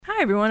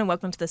Hi, everyone, and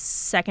welcome to the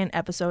second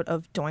episode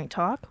of Doink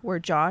Talk, where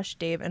Josh,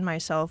 Dave, and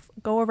myself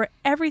go over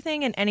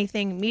everything and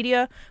anything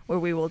media, where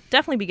we will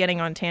definitely be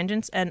getting on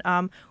tangents. And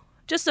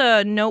just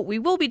a note, we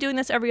will be doing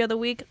this every other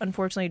week.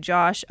 Unfortunately,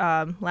 Josh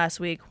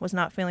last week was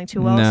not feeling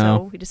too well,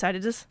 so we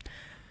decided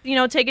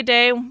to take a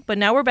day. But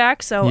now we're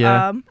back,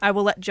 so I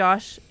will let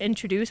Josh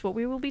introduce what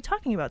we will be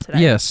talking about today.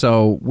 Yeah,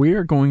 so we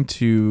are going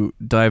to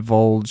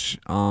divulge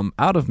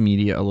out of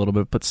media a little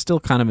bit, but still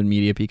kind of in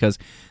media, because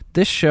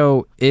this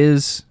show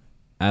is,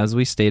 as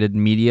we stated,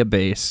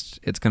 media-based.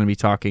 It's going to be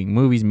talking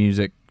movies,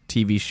 music,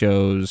 TV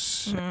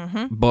shows,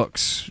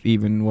 books,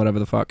 even whatever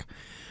the fuck.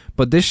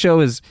 But this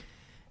show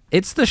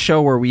it's the show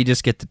where we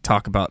just get to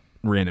talk about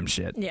random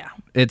shit. Yeah.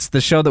 It's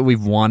the show that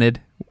we've wanted.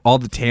 All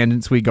the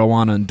tangents we go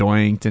on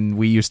Doinked, and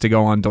we used to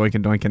go on Doink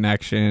and Doink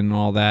Connection and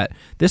all that.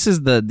 This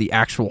is the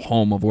actual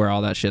home of where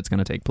all that shit's going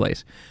to take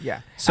place.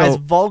 Yeah. So, as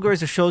vulgar as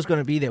the show's going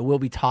to be, there will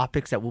be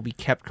topics that will be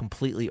kept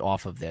completely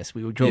off of this.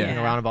 We were joking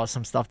around about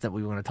some stuff that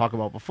we were going to talk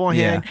about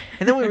beforehand,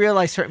 and then we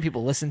realized certain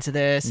people listen to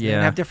this and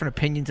have different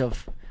opinions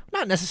of,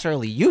 not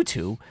necessarily you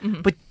two,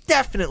 but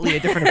definitely a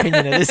different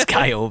opinion of this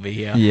guy over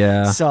here.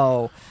 Yeah.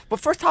 So, but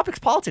first topic's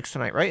politics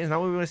tonight, right? Isn't that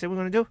what we want to say we're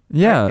going to do?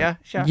 Yeah. Right? Yeah.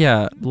 Sure.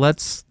 Yeah.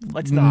 Let's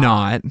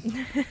not.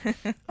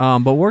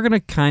 But we're going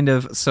to kind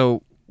of,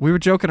 so we were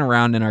joking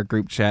around in our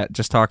group chat,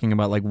 just talking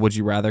about like would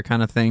you rather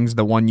kind of things.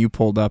 The one you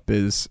pulled up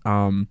is,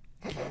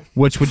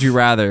 which would you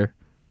rather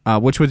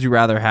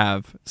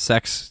have,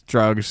 sex,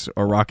 drugs,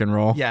 or rock and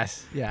roll?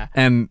 Yes. Yeah.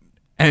 And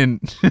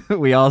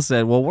we all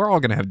said, well, we're all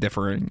going to have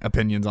differing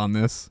opinions on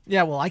this.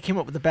 Yeah, well, I came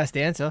up with the best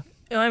answer.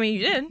 I mean,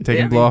 you did.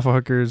 Taking blow off of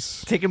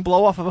hookers. Taking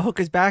blow off of a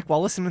hooker's back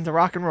while listening to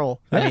rock and roll.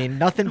 Yeah. I mean,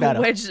 nothing better.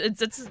 Which it's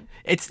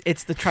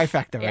the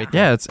trifecta right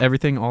there. Yeah, it's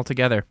everything all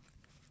together.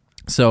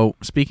 So,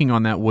 speaking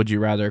on that would you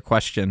rather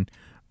question,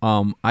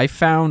 I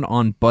found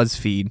on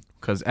BuzzFeed,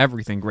 because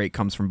everything great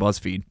comes from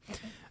BuzzFeed,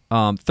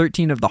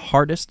 13 of the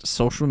hardest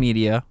social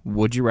media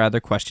would you rather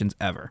questions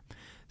ever.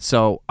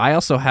 So I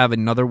also have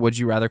another would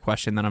you rather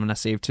question that I'm going to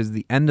save to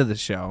the end of the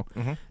show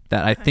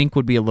that I think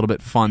would be a little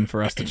bit fun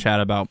for us to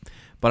chat about.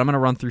 But I'm going to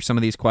run through some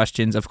of these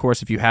questions. Of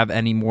course, if you have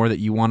any more that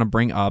you want to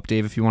bring up,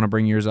 Dave, if you want to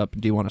bring yours up,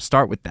 do you want to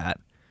start with that?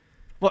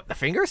 What, the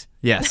fingers?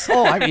 Yes.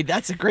 Oh, I mean,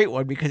 that's a great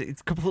one because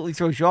it completely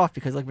throws you off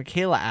because like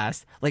Michaela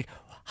asked, like,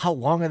 how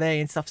long are they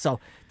and stuff.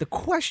 So the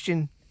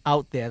question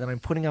out there that I'm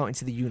putting out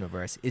into the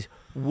universe is,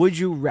 would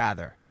you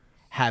rather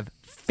have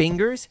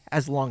fingers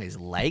as long as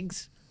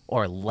legs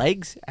or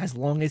legs as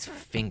long as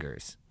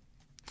fingers?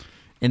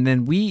 And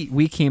then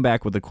we came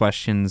back with the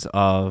questions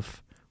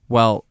of,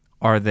 well,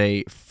 are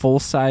they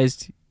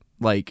full-sized,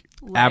 like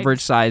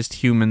average-sized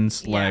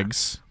humans'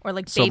 legs? Or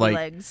like so, baby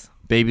legs.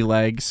 Baby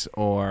legs,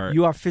 or...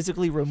 You are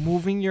physically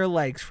removing your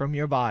legs from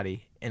your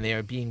body, and they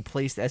are being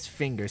placed as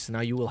fingers. So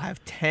now you will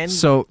have 10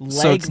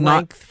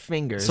 leg-length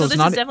fingers. So this is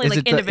definitely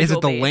like individual Is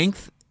it the based.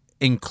 length?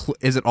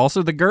 Is it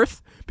also the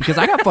girth? Because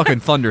I got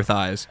fucking thunder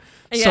thighs.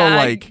 Yeah, so,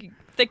 like...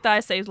 thick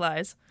thighs save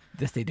lives.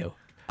 Yes, they do.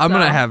 I'm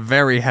going to have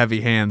very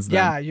heavy hands then.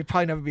 Yeah, you'll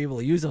probably never be able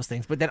to use those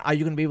things. But then are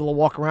you going to be able to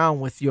walk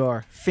around with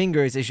your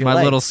fingers as your My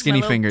legs? little skinny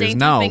little fingers. dainty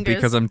No, fingers.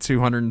 because I'm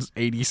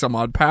 280 some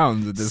odd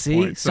pounds at this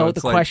point. So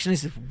it's the question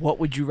is, what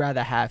would you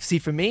rather have? See,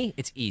 for me,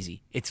 it's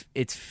easy. It's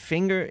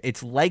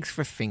legs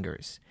for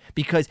fingers.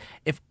 Because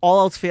if all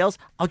else fails,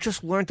 I'll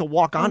just learn to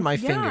walk on my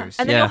fingers.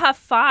 And then you'll have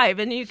 5,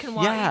 and you can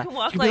walk. Yeah, You can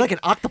walk you'd be like an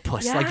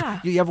octopus. Yeah.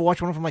 Like you ever watch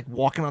one of them like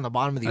walking on the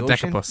bottom of the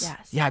ocean? decapus.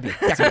 Yes. Yeah, I'd be a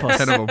decapus.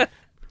 10 of them.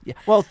 Yeah.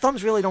 Well,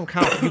 thumbs really don't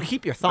count. You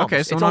keep your thumbs.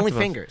 Okay, so it's an only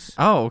octopus. fingers.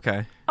 Oh,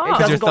 okay. Oh. It Because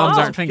doesn't your go thumbs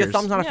on. aren't fingers. Your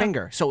thumb's not a Yeah.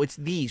 finger. So it's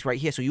these right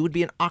here. So you would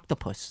be an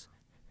octopus.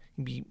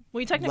 You'd be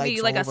Well, you technically legs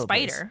be like all a over the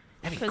place. spider.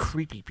 That'd be 'cause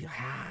creepy. Be like,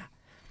 ah.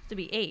 To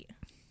be 8.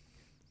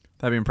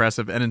 That'd be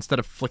impressive. And instead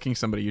of flicking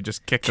somebody, you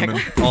just kick them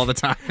all the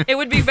time. It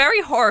would be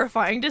very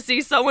horrifying to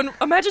see someone.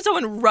 Imagine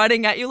someone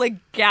running at you, like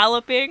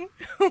galloping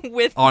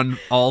with. On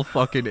all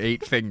fucking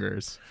 8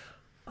 fingers.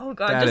 Oh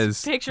god, That just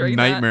is picturing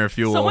nightmare that.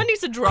 fuel. Someone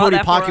needs to draw Cody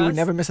that Pocky for us. would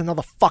never miss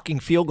another fucking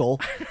field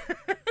goal.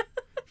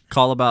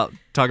 Talk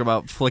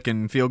about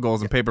flicking field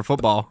goals in paper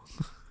football.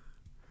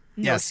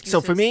 No Yes.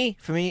 So for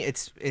excuses. me,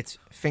 it's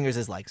fingers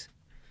as legs.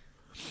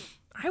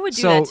 I would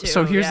do that too.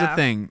 So here's yeah. the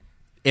thing.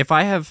 If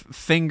I have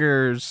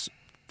fingers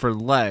for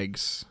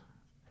legs,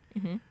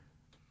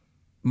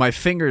 my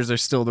fingers are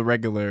still the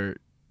regular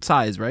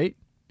size, right?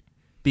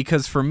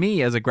 Because for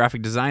me, as a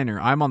graphic designer,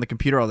 I'm on the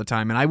computer all the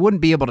time, and I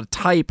wouldn't be able to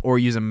type or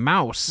use a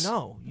mouse.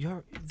 No,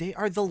 they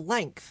are the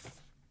length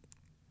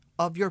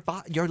of your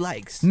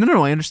legs.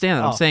 No, I understand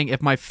that. Oh. I'm saying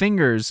if my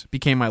fingers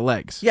became my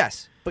legs.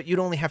 Yes, but you'd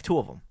only have 2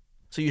 of them,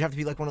 so you'd have to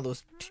be like one of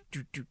those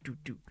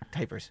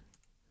typers.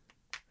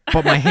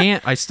 But my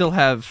hand, I still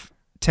have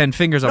 10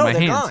 fingers on No, my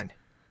they're hands. gone.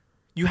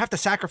 You have to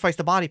sacrifice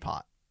the body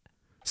part.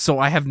 So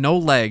I have no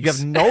legs. You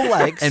have no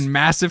legs. and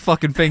massive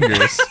fucking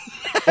fingers.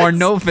 Or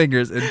no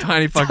fingers and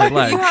tiny fucking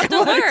legs. You have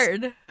to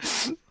learn.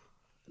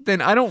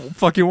 Then I don't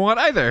fucking want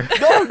either.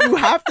 No, you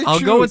have to I'll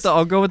choose.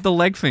 go with the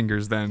leg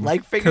fingers then.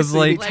 leg fingers. 'Cause,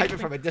 So you like, type it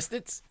from a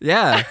distance.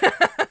 yeah.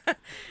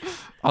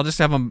 I'll just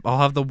have I'll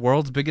have the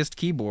world's biggest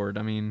keyboard.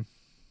 I mean,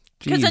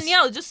 Because then,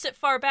 Jeez. just sit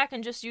far back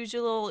and just use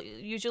your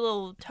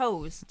little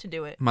toes to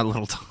do it. My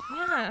little toe.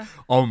 Yeah.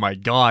 Oh my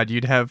god,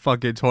 you'd have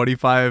fucking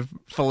 25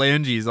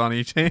 phalanges on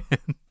each hand.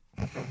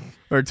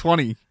 Or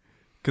 20,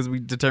 because we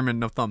determined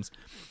no thumbs.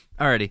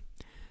 Alrighty.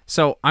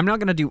 So I'm not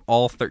going to do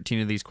all 13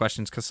 of these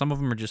questions because some of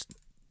them are just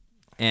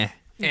Yeah.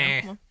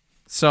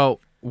 So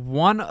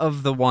one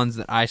of the ones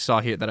that I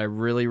saw here that I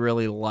really,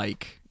 really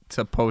like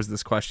to pose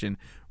this question,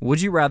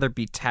 would you rather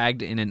be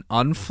tagged in an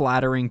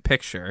unflattering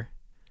picture,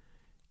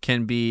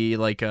 can be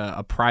like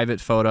a private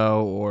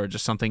photo or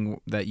just something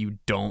that you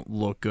don't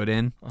look good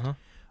in,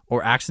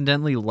 or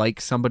accidentally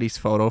like somebody's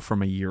photo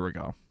from a year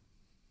ago?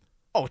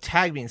 Oh,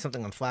 tag me in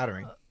something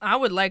unflattering. I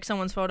would like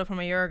someone's photo from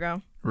a year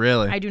ago.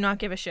 Really? I do not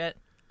give a shit.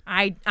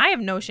 I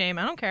have no shame.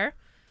 I don't care.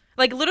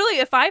 Like, literally,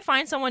 if I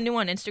find someone new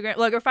on Instagram,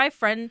 like, or if I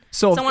friend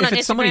someone on if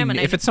it's Instagram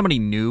if it's somebody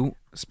new,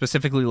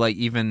 specifically like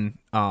even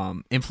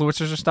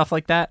influencers or stuff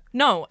like that.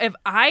 No, if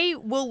I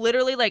will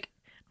literally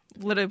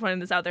putting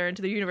this out there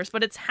into the universe,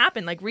 but it's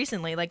happened like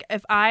recently. Like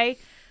I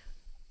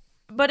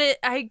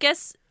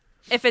guess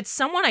if it's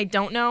someone I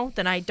don't know,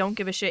 then I don't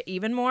give a shit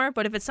even more.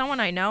 But if it's someone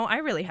I know, I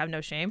really have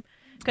no shame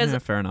because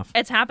Fair enough.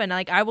 it's happened.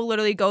 Like I will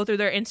literally go through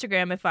their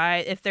Instagram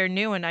if they're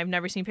new and I've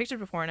never seen pictures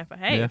before, and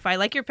if I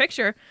like your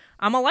picture,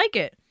 I'm gonna like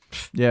it.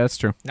 Yeah, that's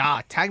true.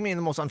 Nah, tag me in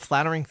the most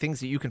unflattering things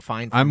that you can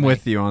find. I'm me.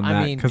 with you on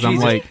that because I'm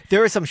Jesus, like,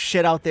 there is some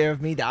shit out there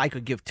of me that I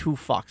could give two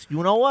fucks.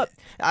 You know what?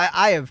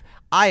 I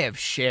have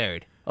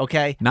shared.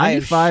 Okay,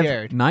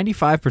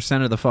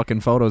 95% of the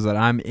fucking photos that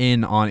I'm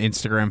in on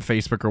Instagram,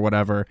 Facebook, or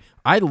whatever,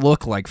 I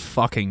look like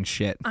fucking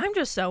shit. I'm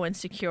just so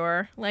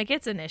insecure. Like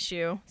it's an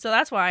issue, so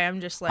that's why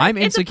I'm just like I'm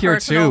it's insecure a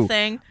personal too,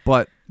 thing.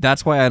 but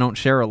that's why I don't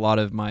share a lot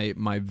of my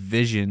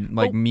vision,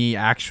 like me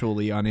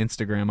actually on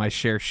Instagram. I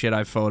share shit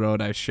I've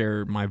photoed, I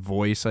share my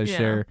voice, I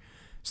share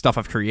stuff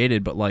I've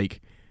created, but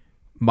like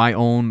my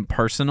own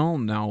personal,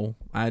 no,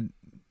 I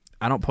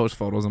don't post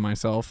photos of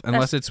myself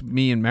unless it's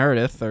me and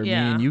Meredith or me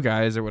and you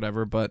guys or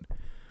whatever, but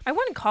I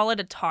wouldn't call it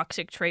a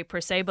toxic trait per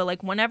se, but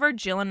like whenever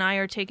Jill and I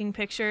are taking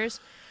pictures,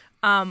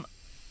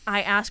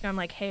 I ask her, I'm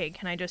like, hey,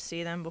 can I just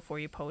see them before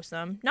you post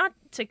them? Not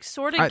to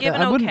sort of give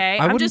an okay.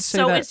 I'm just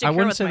so insecure I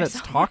wouldn't with say myself.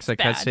 that's toxic.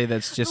 It's I'd bad. say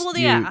that's just Well,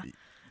 you. yeah.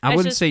 I It's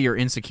wouldn't just- say you're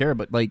insecure,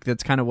 but like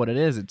that's kind of what it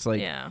is. It's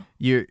like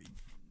you're.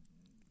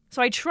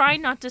 So I try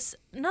not to,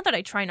 not that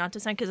I try not to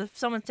send, because if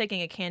someone's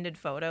taking a candid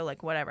photo,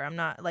 like whatever, I'm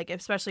not, like,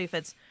 especially if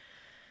it's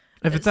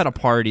at a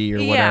party or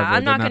whatever, yeah,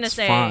 I'm not then gonna that's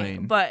say,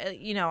 fine. but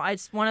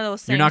it's one of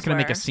those things. You're not going to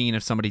make where- a scene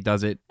if somebody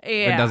does it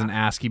and doesn't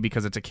ask you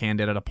because it's a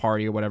candid at a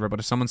party or whatever. But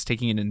if someone's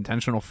taking an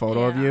intentional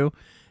photo of you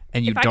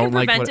and you if don't I can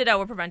like prevent it, I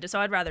will prevent it. So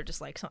I'd rather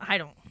just like, I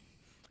don't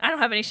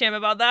have any shame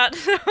about that.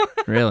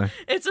 really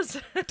It's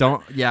just I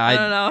don't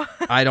know.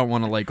 I don't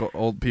want to like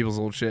old people's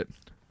old shit.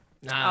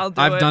 Nah,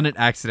 I've done it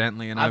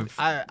accidentally and I've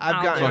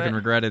I'll got do fucking it.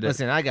 regretted it.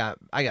 Listen, I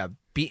got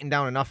beaten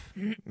down enough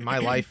in my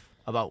life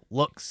about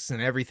looks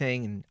and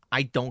everything, and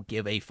I don't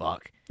give a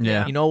fuck.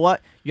 Yeah. You know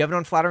what? You have an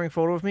unflattering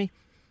photo of me?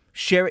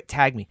 Share it,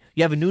 tag me.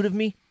 You have a nude of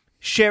me?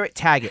 Share it,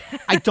 tag it.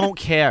 I don't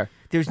care.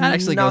 There's That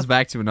actually goes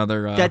back to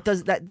another. that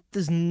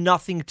does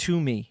nothing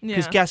to me.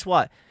 Because Yeah. guess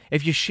what?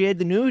 If you shared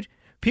the nude,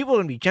 people are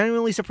gonna be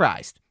genuinely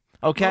surprised.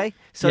 Okay,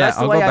 so yeah, that's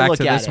the I'll way go I back look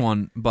to at this it.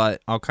 one,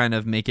 but I'll kind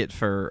of make it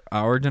for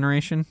our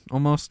generation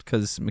almost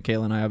because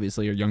Michaela and I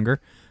obviously are younger.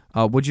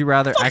 Would you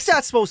rather? What's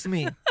that supposed to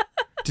mean?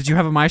 Did you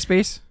have a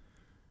MySpace?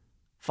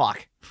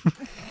 Fuck.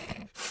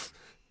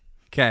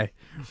 Okay.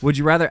 Would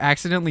you rather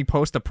accidentally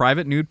post a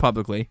private nude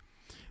publicly,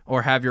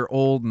 or have your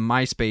old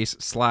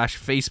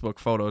MySpace/Facebook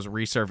photos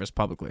resurface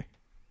publicly?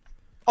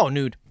 Oh,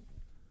 nude.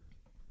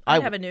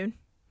 I'd have a nude.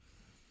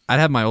 I'd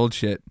have my old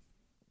shit.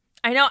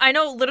 I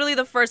know. Literally,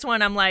 the first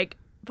one, I'm like,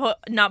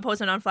 not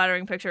post an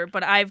unflattering picture,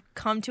 but I've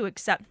come to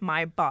accept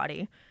my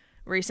body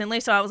recently.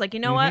 So I was like, you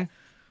know what?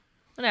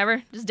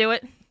 Whatever, just do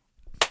it.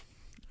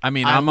 I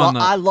mean, I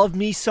I love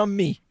me some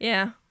me.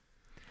 Yeah.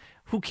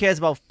 Who cares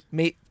about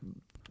me?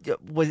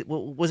 Was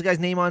the guy's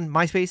name on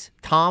MySpace?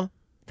 Tom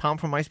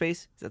from MySpace?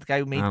 Is that the guy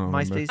who made I don't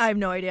remember. MySpace? I have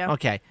no idea.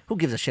 Okay, who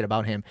gives a shit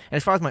about him? And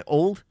as far as my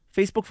old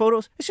Facebook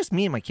photos, it's just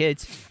me and my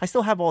kids. I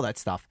still have all that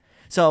stuff.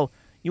 So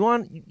you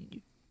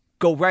want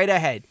go right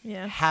ahead.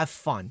 Yeah. Have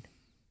fun.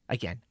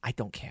 Again, I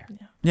don't care.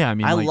 Yeah, I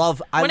mean, I like,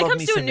 love. When it love comes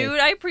me to a some me. nude,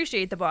 I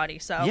appreciate the body.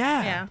 So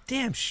Yeah.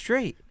 Damn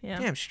straight. Yeah.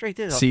 Damn straight.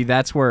 There's a- See,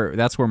 that's where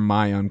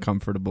my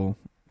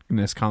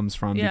uncomfortableness comes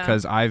from Yeah.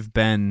 because I've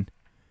been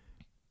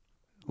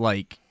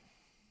like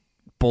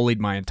bullied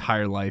my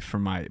entire life for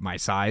my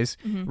size.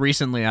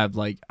 Recently,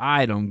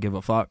 I don't give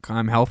a fuck.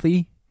 I'm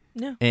healthy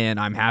Yeah. and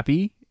I'm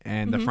happy.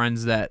 And the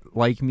friends that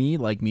like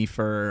me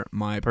for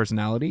my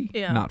personality,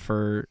 Yeah. not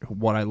for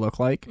what I look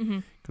like,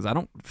 because I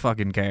don't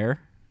fucking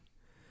care.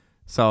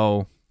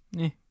 So,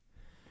 have I like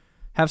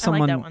that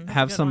someone one. That's a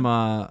have good some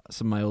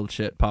of my old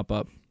shit pop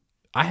up.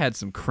 I had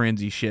some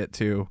cringy shit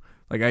too.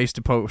 Like I used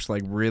to post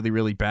like really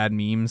really bad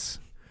memes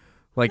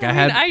Like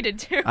I did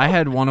too. I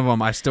had one of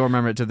them. I still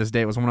remember it to this day.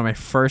 It was one of my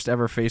first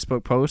ever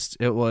Facebook posts.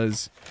 It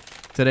was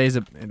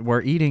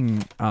we're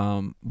eating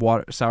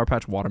Sour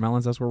Patch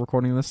watermelons as we're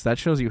recording this. That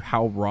shows you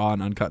how raw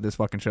and uncut this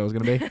fucking show is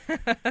gonna be.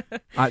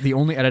 The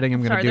only editing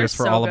I'm gonna do is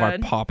for all of our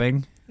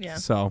popping. Yeah.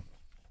 So.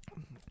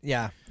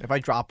 Yeah. If I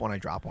drop one, I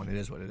drop one. It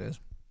is what it is.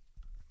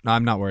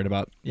 I'm not worried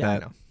about that. I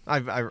know.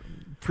 I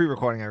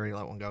pre-recording. I already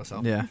let one go.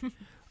 So. Yeah.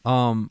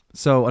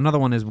 So another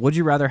one is: would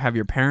you rather have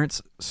your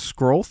parents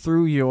scroll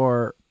through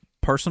your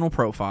personal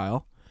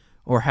profile,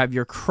 or have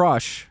your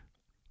crush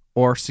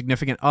or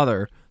significant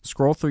other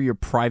scroll through your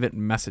private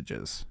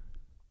messages?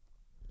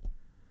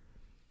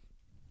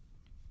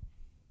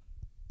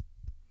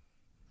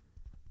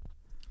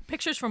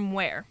 Pictures from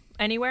where?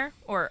 Anywhere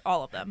or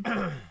all of them?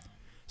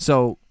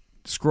 So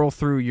scroll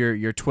through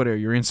your Twitter,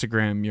 your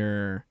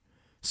Instagram,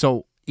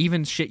 so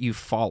even shit you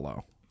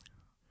follow.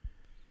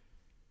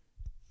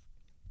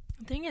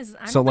 The thing is,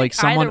 I so don't like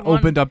think someone either one...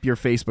 opened up your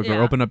Facebook Yeah.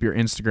 or opened up your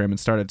Instagram and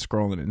started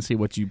scrolling and see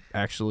what you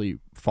actually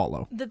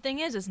follow. The thing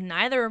is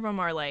neither of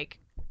them are like.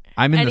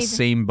 I'm in anything... the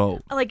same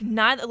boat. Like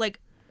neither, like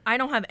I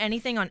don't have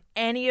anything on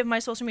any of my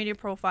social media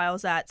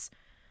profiles that's.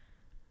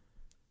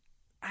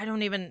 I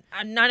don't even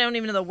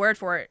know the word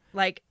for it.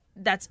 Like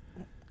that's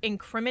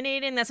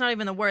incriminating. That's not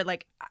even the word.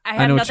 Like I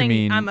have know nothing. what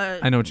you mean. I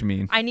know what you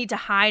mean. I need to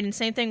hide, and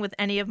same thing with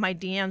any of my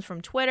DMs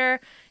from Twitter,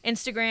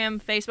 Instagram,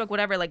 Facebook,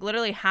 whatever. Like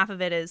literally half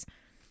of it is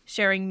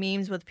sharing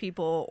memes with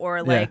people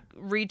or like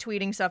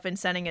retweeting stuff and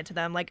sending it to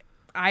them. Like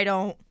I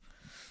don't.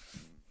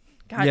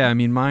 God. Yeah, I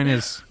mean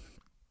mine's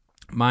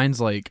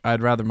like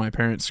I'd rather my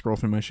parents scroll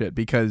through my shit,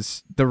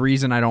 because the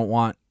reason I don't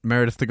want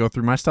Meredith to go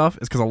through my stuff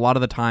is because a lot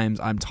of the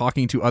times I'm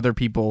talking to other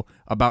people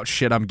about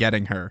shit I'm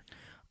getting her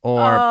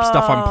or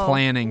stuff I'm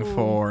planning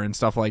for and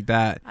stuff like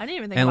that. I didn't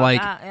even think and about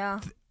like,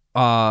 that.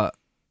 Yeah.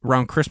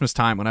 Around Christmas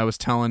time when I was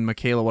telling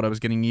Michaela what I was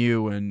getting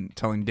you and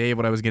telling Dave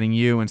what I was getting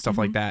you and stuff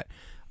like that,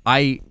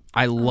 I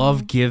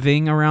love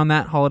giving around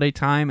that holiday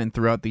time and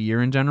throughout the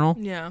year in general.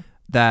 Yeah.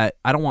 That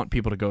I don't want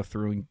people to go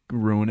through and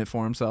ruin it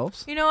for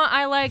themselves. You know what?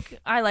 I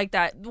like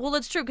that. Well,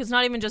 it's true because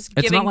not even just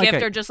It's giving not like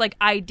gift or just like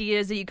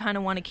ideas that you kind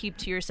of want to keep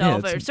to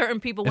yourself or certain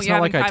people when it's you're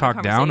not having like I private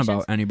talk down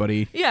conversations. about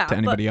anybody to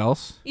anybody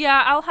else.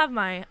 Yeah, I'll have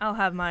my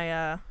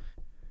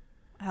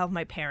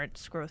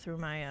parents scroll through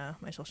my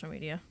my social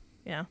media.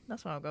 Yeah,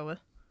 that's what I'll go with.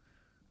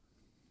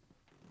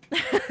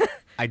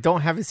 I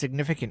don't have a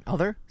significant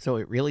other, so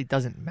it really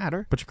doesn't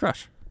matter. But your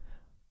crush,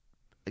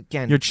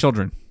 Again, your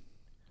children.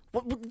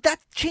 Well, that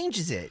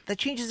changes it. That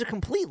changes it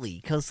completely.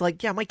 Because,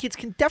 like, yeah, my kids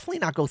can definitely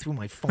not go through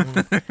my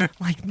phone.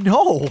 Like,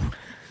 no.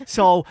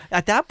 So,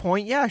 at that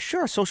point, yeah,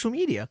 sure, social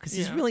media. Because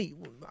it's really,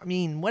 I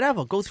mean,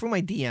 whatever. Go through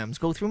my DMs.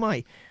 Go through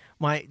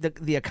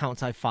the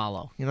accounts I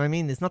follow. You know what I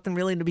mean? There's nothing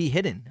really to be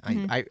hidden.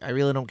 I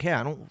really don't care.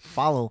 I don't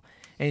follow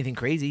anything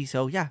crazy.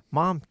 So, yeah,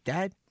 mom,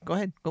 dad, go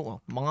ahead.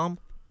 Mom,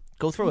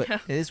 go through it. Yeah.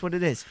 It is what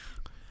it is.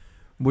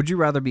 Would you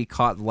rather be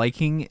caught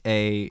liking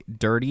a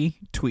dirty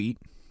tweet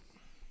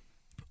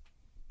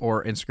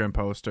or Instagram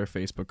post or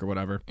Facebook or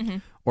whatever,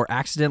 or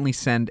accidentally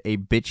send a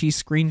bitchy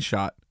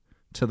screenshot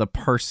to the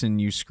person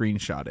you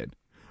screenshotted?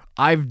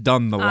 I've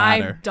done the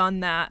latter. I've done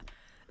that.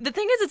 The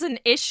thing is, it's an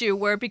issue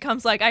where it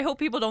becomes like, I hope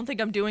people don't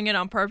think I'm doing it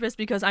on purpose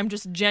because I'm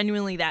just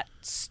genuinely that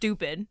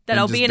stupid that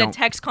I'll be in a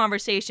text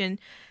conversation,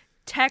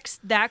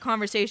 text that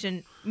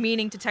conversation,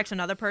 meaning to text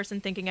another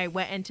person thinking I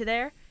went into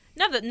there.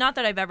 Not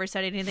that I've ever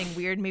said anything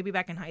weird. Maybe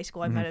back in high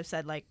school I might have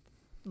said like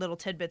little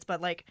tidbits,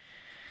 but like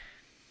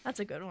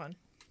that's a good one.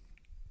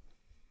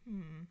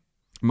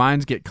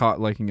 Mine's get caught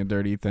liking a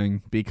dirty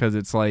thing because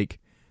it's like,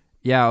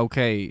 yeah,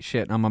 okay,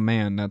 shit, I'm a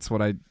man. That's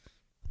what I...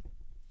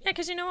 Yeah,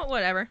 because you know what?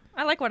 Whatever.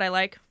 I like what I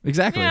like.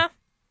 Exactly. Yeah.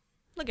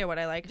 Look at what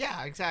I like.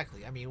 Yeah,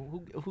 exactly. I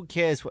mean, who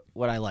cares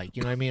what I like?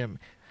 You know what I mean?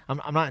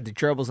 I'm not into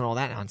gerbils and all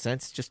that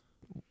nonsense. Just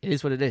it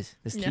is what it is.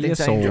 This Kia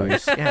things I enjoy.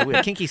 souls. Yeah,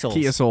 we're kinky souls.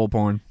 Kia soul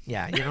porn.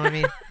 Yeah, you know what I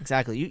mean?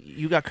 Exactly.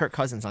 You got Kirk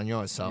Cousins on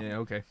yours, so Yeah,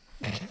 okay.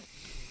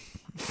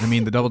 I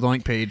mean, the Double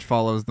Doink page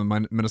follows the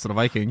Minnesota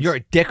Vikings. you're a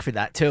dick for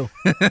that too.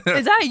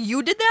 Is that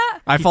you did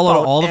that? I He follow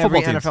followed all the every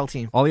football teams. NFL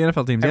team. All the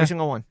NFL teams, Every yeah.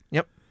 single one.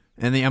 Yep.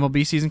 And the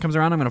MLB season comes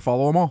around, I'm going to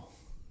follow them all.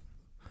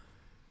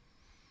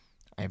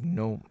 I have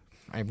no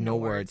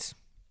words.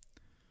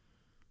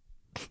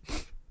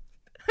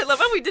 I love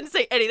how we didn't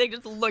say anything,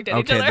 just looked at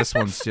each Okay, other. this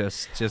one's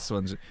just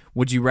one's.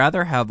 Would you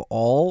rather have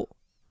all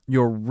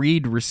your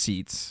read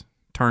receipts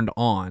turned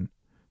on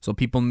so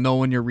people know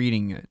when you're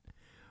reading it,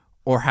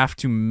 or have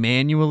to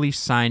manually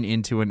sign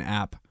into an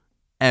app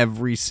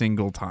every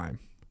single time?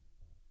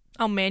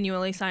 I'll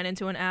manually sign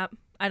into an app.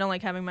 I don't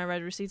like having my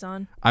read receipts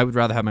on. I would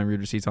rather have my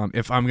read receipts on.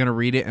 If I'm gonna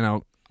read it,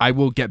 and I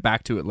will get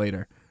back to it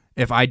later.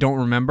 If I don't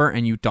remember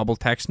and you double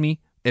text me,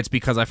 it's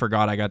because I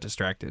forgot. I got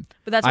distracted.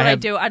 But that's what I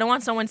do. I don't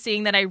want someone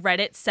seeing that I read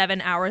it 7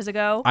 hours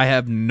ago. I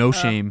have no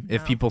shame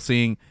if people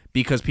seeing,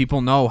 because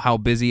people know how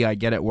busy I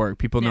get at work.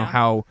 People know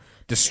how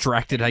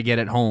distracted I get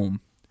at home.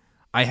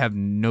 I have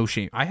no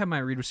shame. I have my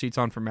read receipts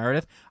on for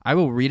Meredith. I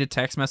will read a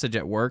text message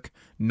at work,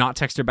 not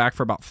text her back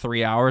for about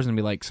 3 hours and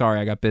be like, sorry,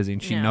 I got busy.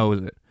 And she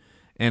knows it.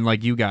 And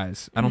like you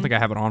guys, I don't think I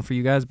have it on for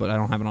you guys, but I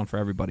don't have it on for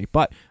everybody.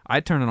 But I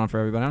turn it on for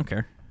everybody. I don't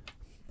care.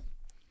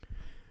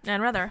 I'd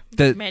rather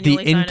The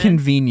manually sign in.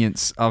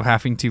 inconvenience of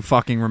having to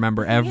fucking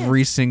remember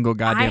every single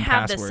goddamn password. I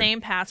have the same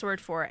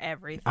password for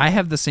everything. I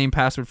have the same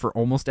password for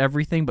almost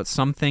everything, but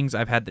some things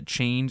I've had to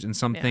change, and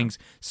some things,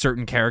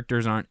 certain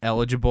characters aren't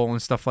eligible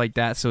and stuff like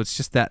that. So it's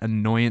just that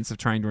annoyance of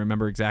trying to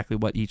remember exactly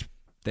what each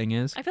thing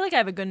is. I feel like I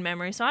have a good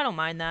memory, so I don't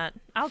mind that.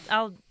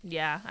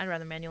 I'd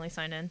rather manually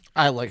sign in.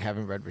 I like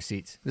having red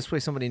receipts. This way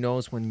somebody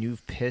knows when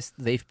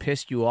they've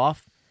pissed you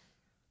off,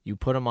 you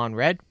put them on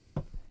red,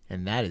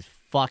 and that is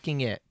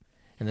fucking it.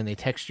 And then they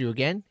text you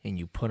again, and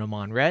you put them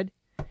on red,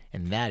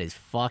 and that is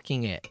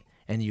fucking it.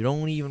 And you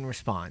don't even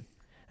respond.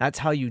 That's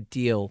how you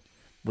deal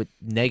with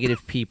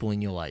negative people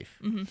in your life.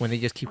 When they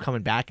just keep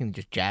coming back and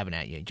just jabbing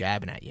at you.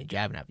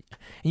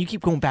 And you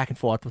keep going back and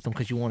forth with them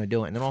because you want to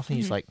do it. And then all of a sudden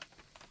you're just like,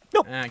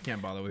 nope. I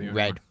can't bother with you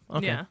Red. anymore.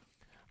 Okay. Yeah.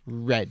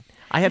 Red.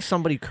 I have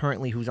somebody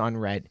currently who's on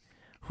red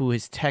who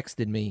has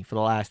texted me for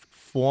the last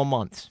 4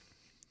 months,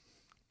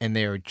 and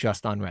they are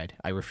just on red.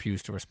 I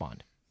refuse to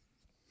respond.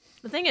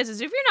 The thing is if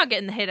you're not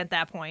getting the hit at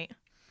that point,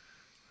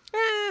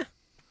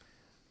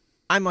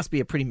 I must be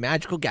a pretty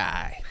magical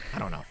guy. I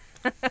don't know.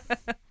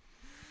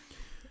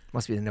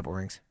 Must be the nipple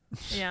rings.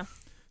 yeah.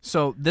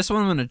 So this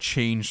one I'm going to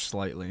change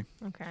slightly.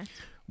 Okay.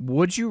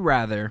 Would you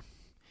rather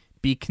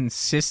be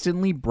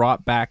consistently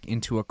brought back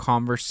into a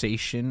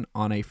conversation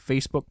on a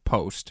Facebook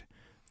post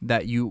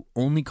that you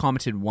only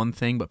commented one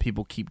thing, but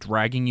people keep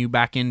dragging you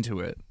back into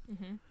it?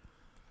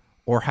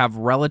 Or have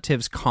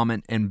relatives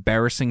comment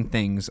embarrassing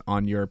things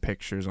on your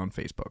pictures on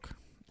Facebook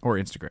or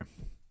Instagram?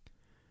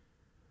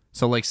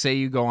 So, like, say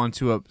you go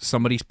onto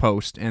somebody's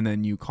post and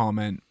then you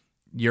comment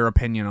your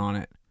opinion on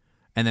it,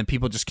 and then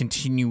people just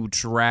continue to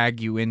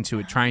drag you into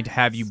it, trying to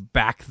have you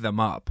back them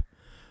up.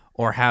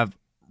 Or have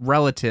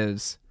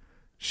relatives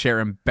share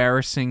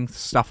embarrassing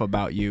stuff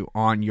about you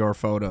on your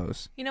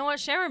photos. You know what?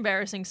 Share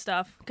embarrassing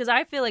stuff, because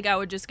I feel like I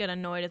would just get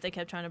annoyed if they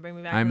kept trying to bring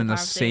me back. I'm in the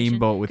same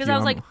boat with you. Because I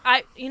was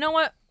like, you know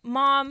what?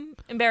 Mom,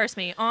 embarrass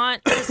me.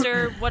 Aunt,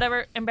 sister,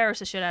 whatever, embarrass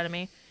the shit out of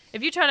me.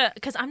 If you try to,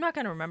 because I'm not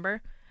gonna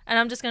remember, and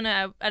I'm just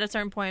gonna at a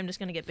certain point, I'm just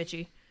gonna get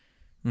bitchy.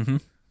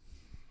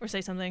 Or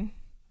say something.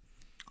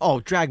 Oh,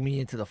 drag me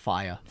into the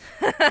fire.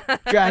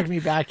 Drag me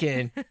back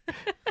in.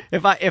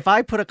 If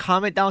I put a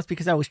comment down, it's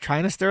because I was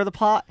trying to stir the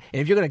pot.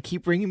 And if you're gonna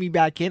keep bringing me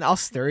back in, I'll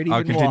stir it even more.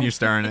 I'll continue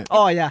stirring it.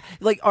 Oh yeah.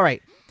 Like, all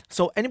right.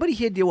 So anybody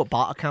here deal with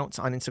bot accounts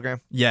on Instagram?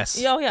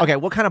 Yes. Oh yeah. Okay.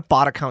 What kind of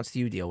bot accounts do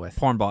you deal with?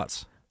 Porn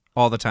bots.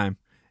 All the time.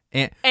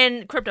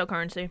 And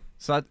cryptocurrency.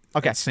 So that,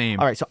 Okay. Same.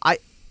 All right. So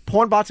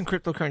porn bots and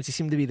cryptocurrency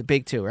seem to be the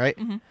big two, right?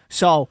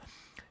 So,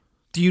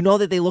 do you know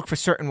that they look for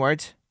certain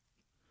words?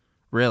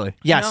 Really?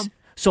 Yes. No.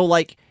 So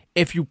like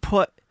if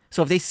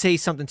they say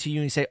something to you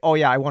and you say, "Oh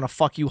yeah, I want to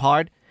fuck you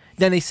hard,"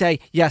 then they say,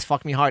 "Yes,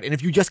 fuck me hard." And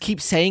if you just keep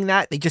saying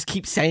that, they just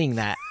keep saying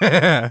that.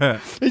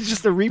 It's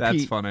just a repeat.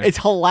 That's funny. It's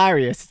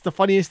hilarious. It's the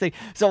funniest thing.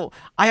 So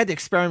I had to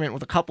experiment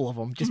with a couple of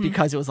them just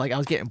because it was like I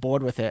was getting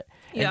bored with it.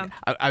 Yeah.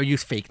 And I would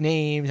use fake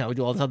names. I would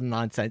do all this other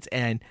nonsense.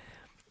 And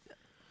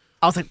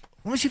I was like,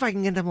 let me see if I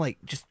can get them like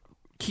just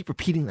keep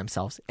repeating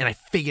themselves. And I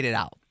figured it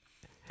out.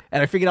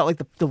 And I figured out like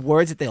the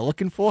words that they're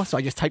looking for. So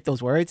I just typed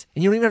those words.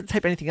 And you don't even have to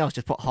type anything else.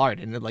 Just put hard.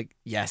 And then like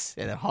yes.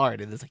 And then hard.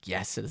 And it's like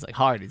yes. And it's like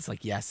hard. It's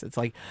like yes. It's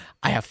like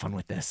I have fun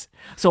with this.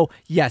 So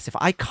yes, if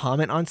I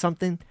comment on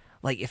something,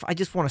 like if I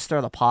just want to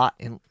stir the pot,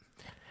 and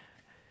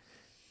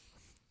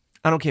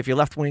I don't care if you're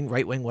left wing,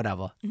 right wing,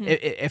 whatever.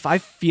 If I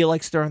feel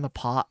like stirring the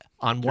pot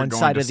on one going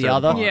side to or stir the the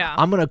other, pot. Yeah.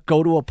 I'm going to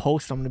go to a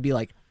post. I'm going to be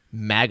like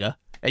MAGA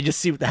and just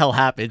see what the hell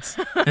happens.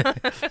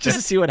 Just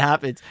to see what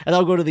happens. And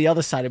I'll go to the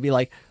other side and be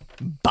like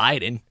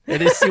Biden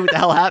and just see what the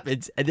hell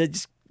happens. And then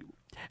just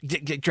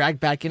get dragged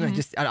back in.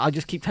 And I'll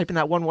just keep typing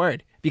that one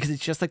word because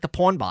it's just like the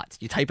porn bots.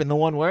 You type in the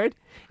one word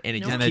and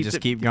they just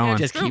keep going.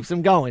 Just keeps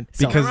them going.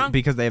 So,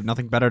 Because they have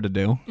nothing better to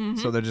do.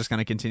 So they're just going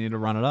to continue to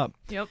run it up.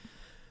 Yep.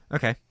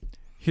 Okay.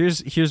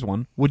 Here's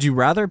one. Would you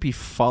rather be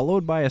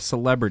followed by a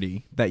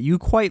celebrity that you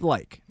quite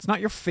like? It's not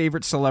your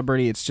favorite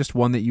celebrity. It's just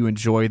one that you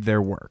enjoyed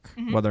their work,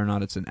 whether or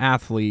not it's an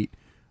athlete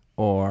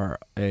or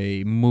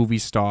a movie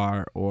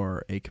star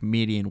or a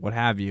comedian, what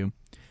have you.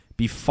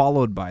 Be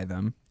followed by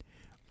them,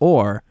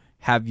 or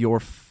have your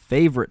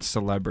favorite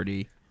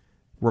celebrity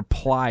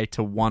reply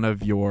to one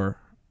of your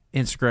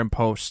Instagram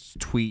posts,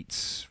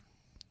 tweets,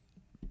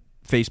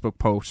 Facebook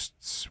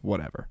posts,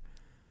 whatever,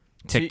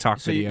 TikTok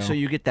video. So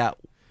you get that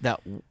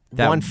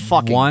one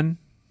fucking one.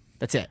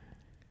 That's it.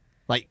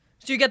 Like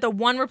So you get the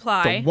one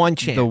reply. the one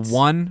chance. The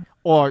one,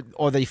 or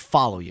they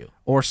follow you.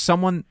 or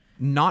someone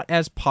not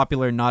as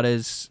popular, not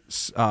as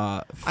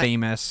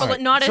famous. Oh,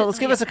 but not So as- let's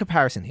give us a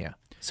comparison here.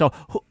 So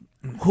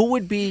who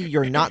would be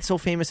your not so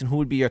famous and who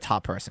would be your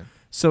top person?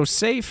 So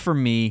say for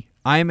me,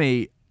 I'm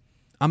a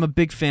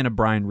big fan of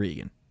Brian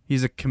Regan.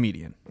 He's a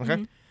comedian.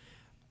 Okay.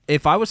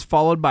 If I was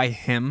followed by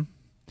him,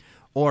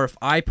 or if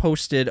I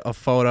posted a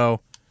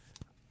photo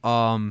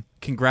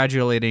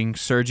congratulating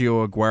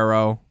Sergio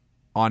Aguero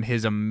on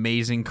his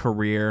amazing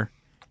career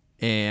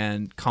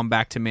and come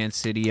back to Man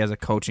City as a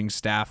coaching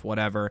staff,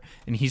 whatever,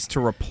 and he's to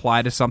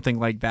reply to something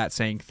like that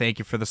saying thank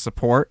you for the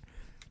support,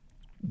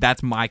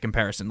 that's my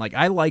comparison. Like,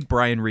 I like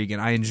Brian Regan.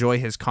 I enjoy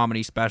his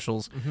comedy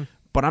specials,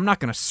 but I'm not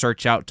going to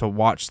search out to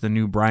watch the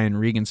new Brian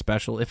Regan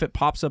special. If it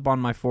pops up on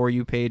my For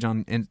You page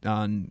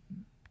on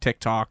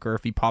TikTok, or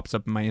if he pops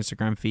up in my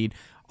Instagram feed,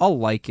 I'll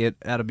like it.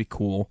 That'll be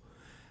cool.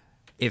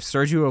 If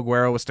Sergio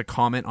Aguero was to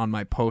comment on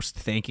my post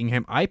thanking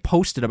him, I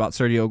posted about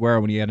Sergio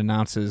Aguero when he had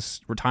announced his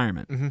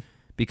retirement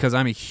because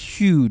I'm a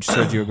huge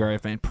Sergio Aguero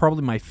fan,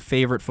 probably my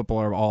favorite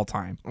footballer of all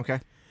time. Okay.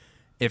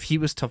 If he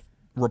was to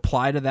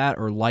reply to that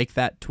or like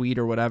that tweet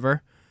or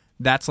whatever,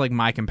 that's like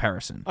my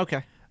comparison.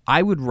 Okay.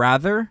 I would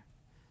rather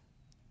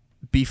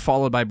be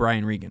followed by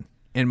Brian Regan,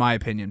 in my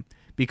opinion,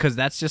 because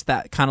that's just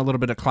that kind of little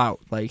bit of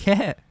clout. Like,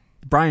 hey,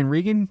 Brian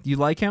Regan, you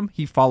like him?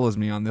 He follows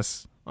me on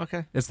this.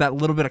 Okay. It's that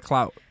little bit of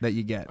clout that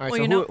you get. All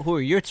right. Well, So who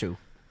are your two?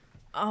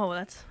 Oh,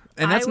 that's.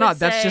 And that's I not. would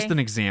That's say- just an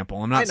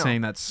example. I'm not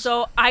saying that's.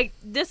 So I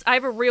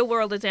have a real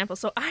world example.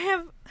 So I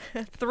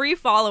have 3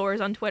 followers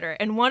on Twitter,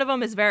 and one of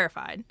them is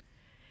verified.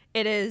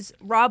 It is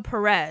Rob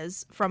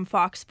Perez from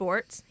Fox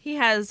Sports. He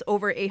has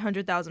over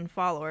 800,000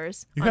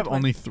 followers. You on have Twitter.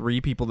 only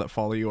 3 people that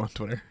follow you on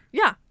Twitter.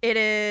 Yeah, it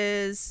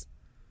is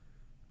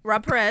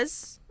Rob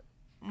Perez,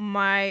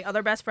 my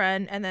other best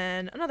friend, and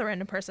then another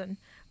random person.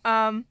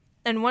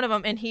 And one of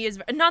them, and he is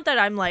not that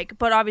I'm like,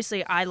 but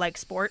obviously I like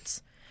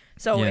sports.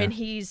 So, Yeah. and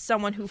he's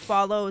someone who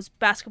follows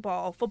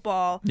basketball,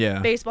 football, Yeah.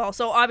 baseball.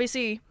 So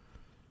obviously,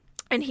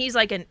 and he's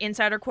like an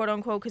insider, quote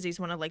unquote, because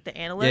he's one of like the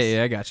analysts.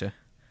 Yeah, I gotcha.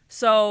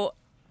 So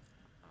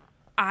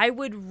I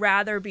would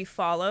rather be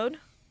followed,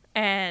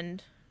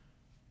 and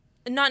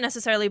not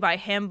necessarily by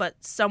him, but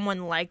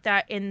someone like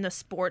that in the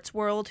sports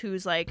world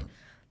who's like,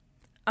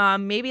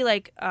 maybe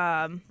like,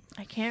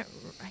 I can't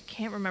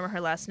remember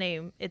her last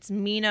name. It's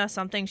Mina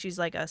something. She's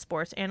like a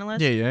sports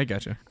analyst. Yeah, I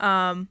gotcha.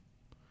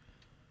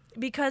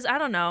 Because I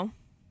don't know.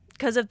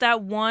 Because if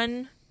that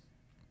one,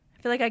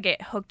 I feel like I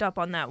get hooked up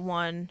on that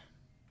one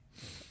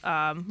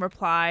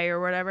reply or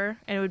whatever,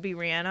 and it would be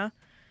Rihanna,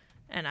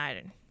 and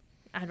I'd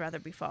rather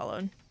be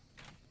followed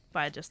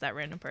by just that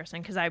random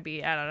person, because I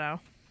don't know.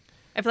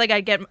 I feel like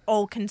I'd get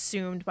all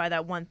consumed by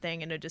that one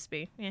thing, and it'd just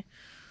be, It'd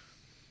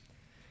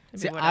be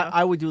See, whatever.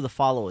 I would do the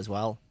follow as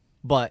well,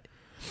 but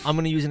I'm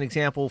going to use an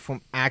example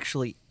from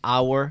actually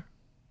our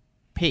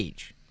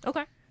page.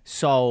 Okay.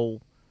 So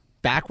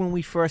back when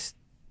we first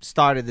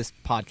started this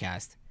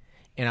podcast,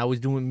 and I was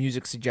doing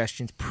music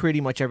suggestions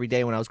pretty much every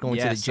day when I was going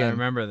to the gym. I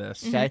remember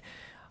this. Okay.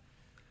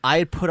 I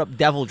had put up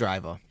Devil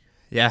Driver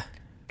Yeah.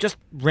 just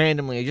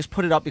randomly. I just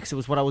put it up because it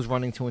was what I was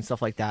running to and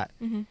stuff like that.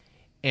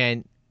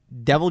 And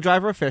Devil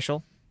Driver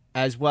Official,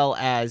 as well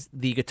as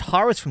the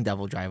guitarist from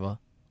Devil Driver,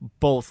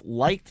 both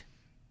liked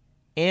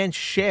and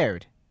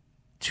shared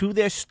to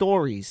their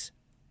stories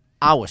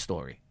our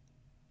story.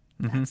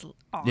 That's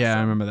awesome. Yeah,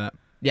 I remember that.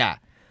 Yeah.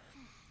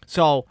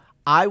 So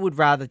I would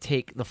rather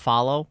take the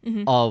follow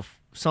of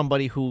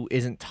somebody who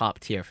isn't top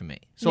tier for me.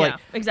 So yeah,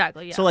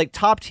 exactly. Yeah. So like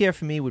top tier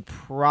for me would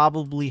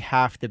probably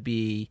have to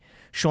be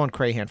Sean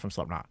Crahan from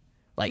Slipknot.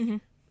 Like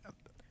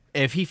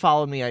if he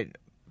followed me, I'd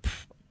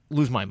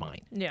lose my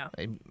mind. yeah.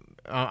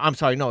 I'm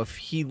sorry, no. If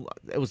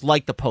it was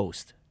like the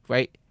post,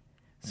 right?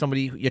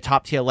 Somebody your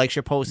top tier likes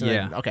your post. And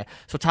then, Yeah. okay.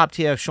 So top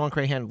tier, if Sean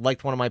Crahan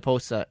liked one of my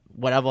posts,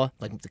 whatever,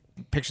 like the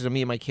pictures of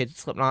me and my kids,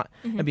 Slipknot,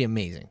 that'd be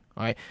amazing.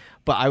 All right.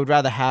 But I would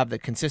rather have the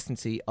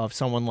consistency of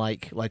someone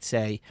like, let's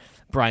say,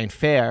 Brian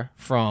Fair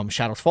from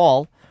Shadows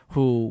Fall,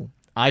 who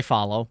I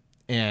follow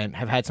and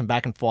have had some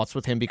back and forths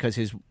with him because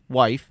his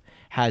wife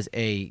has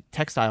a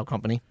textile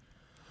company,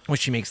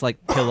 which she makes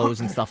like pillows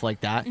and stuff like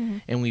that.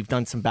 And we've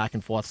done some back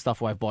and forth stuff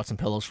where I've bought some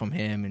pillows from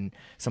him and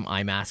some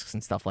eye masks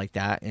and stuff like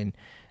that. And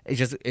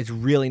it's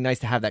really nice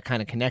to have that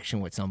kind of connection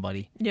with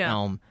somebody.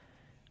 Yeah.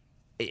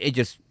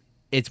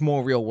 It's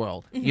more real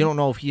world. You don't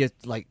know if he is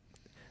like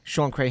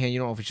Sean Crahan. You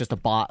don't know if it's just a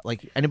bot.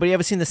 Like, anybody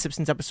ever seen the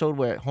Simpsons episode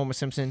where Homer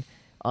Simpson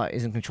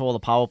is in control of the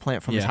power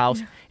plant from his Yeah. house,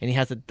 and he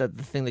has the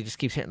thing that just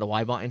keeps hitting the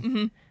Y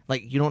button?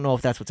 Like, you don't know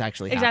if that's what's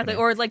actually Exactly. happening.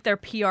 Or like their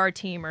PR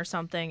team or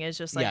something is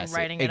just like Yes,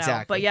 writing it out.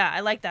 exactly. But yeah,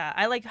 I like that.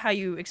 I like how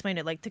you explained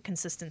it, like the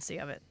consistency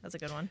of it. That's a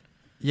good one.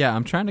 Yeah,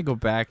 I'm trying to go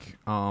back.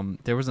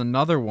 There was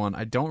another one.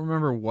 I don't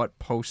remember what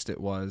post it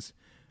was,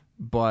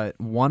 but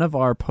one of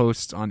our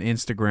posts on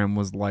Instagram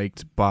was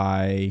liked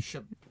by.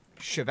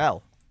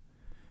 Chevelle.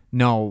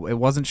 No, it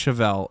wasn't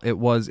Chevelle. It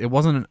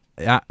wasn't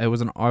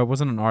an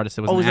artist.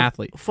 It was an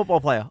athlete.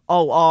 Football player.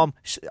 Oh,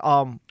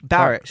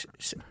 Barrett.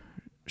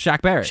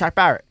 Shaq Barrett. Shaq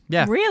Barrett.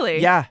 Yeah. Really?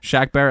 Yeah.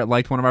 Shaq Barrett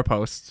liked one of our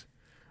posts.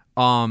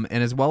 And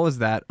as well as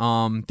that,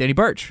 Danny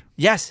Birch.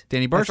 Yes.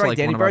 Danny Birch That's right. liked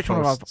Danny one of our Birch,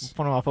 posts.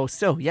 one of our posts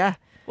too. Yeah.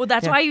 Well,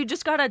 that's Yeah. why you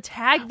just gotta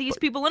tag these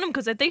people in them,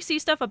 because if they see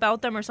stuff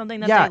about them or something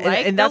that yeah, they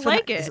like, and they'll that's what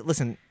like it.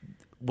 Listen,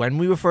 when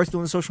we were first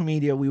doing social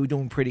media, we were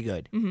doing pretty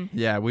good.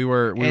 Yeah, we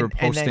were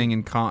posting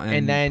and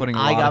And then putting a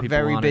lot I of got people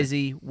very on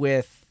busy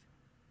with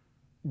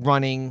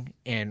running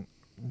and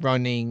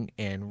running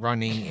and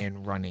running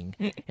and running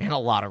and a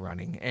lot of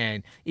running.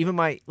 And even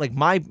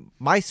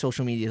my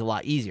social media is a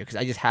lot easier because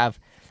I have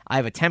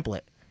a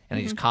template and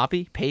I just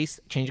copy,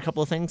 paste, change a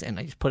couple of things, and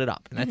I just put it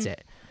up, and that's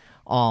it.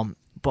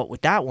 But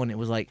with that one, it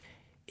was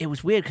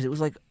weird because it was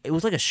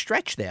like a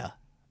stretch there.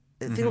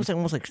 I think it was like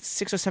almost like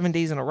 6 or 7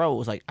 days in a row. It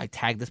was like I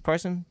tagged this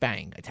person,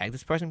 bang. I tagged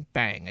this person,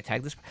 bang. I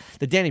tagged this.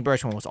 The Danny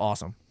Burch one was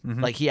awesome.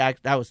 Like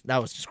that was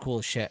just cool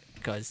as shit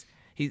because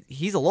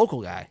he's a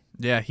local guy.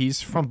 Yeah,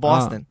 he's from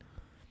Boston.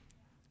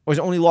 Or is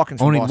it only Larkin's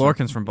from Boston? Only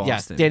Larkin's from Boston.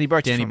 Yes, Danny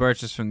Burch.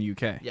 Burch is from the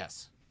UK.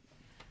 Yes.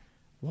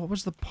 What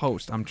was the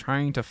post? I'm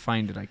trying to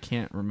find it. I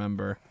can't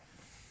remember.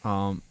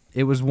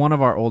 It was one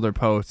of our older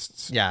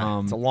posts. Yeah,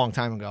 it's a long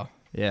time ago.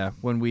 Yeah,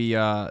 when we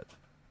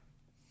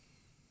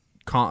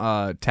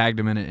tagged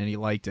him in it and he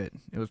liked it.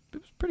 It was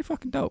pretty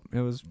fucking dope.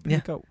 It was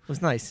pretty dope. It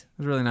was nice. It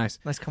was really nice.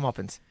 Nice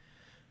comeuppance.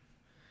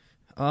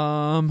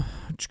 Oh,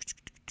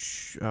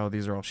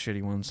 these are all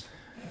shitty ones.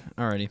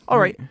 Alrighty. All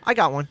right, I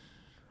got one.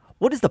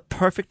 What is the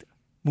perfect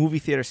movie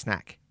theater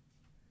snack?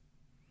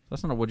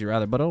 That's not a would you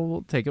rather, but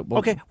we'll take it.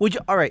 Okay, would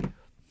you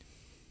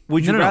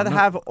rather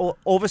have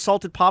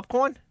oversalted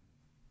popcorn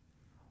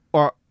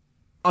or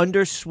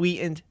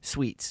undersweetened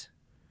sweets?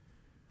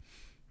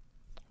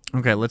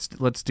 Okay, let's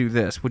do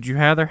this. Would you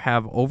rather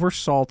have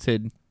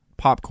oversalted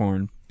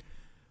popcorn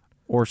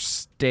or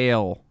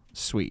stale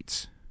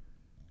sweets?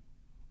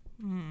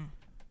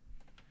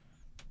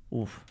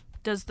 Oof.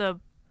 Does the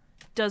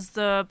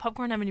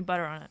popcorn have any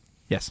butter on it?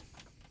 Yes.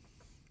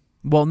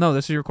 Well, no,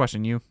 this is your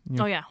question. You.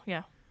 Oh, yeah.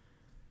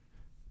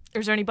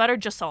 Is there any butter?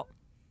 Just salt.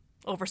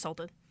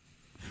 Oversalted.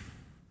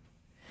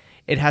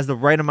 It has the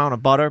right amount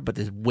of butter, but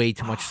there's way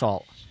too much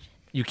salt.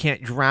 You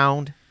can't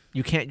drown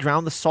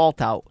the salt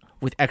out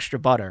with extra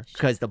butter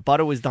because the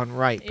butter was done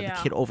right, but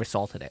the kid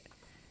oversalted it.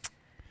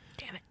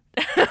 Damn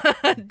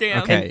it.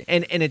 Damn. Okay.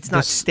 And it's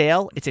not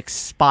stale, it's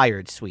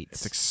expired sweets.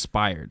 It's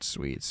expired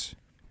sweets.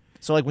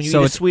 So like when you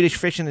eat a Swedish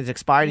fish and it's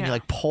expired and you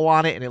like pull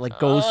on it and it like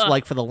goes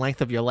like for the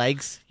length of your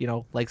legs,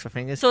 legs for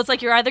fingers. So it's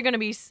like you're either gonna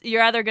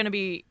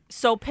be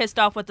so pissed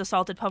off with the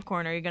salted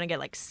popcorn or you're gonna get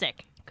like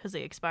sick because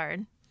they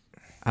expired.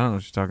 I don't know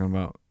what you're talking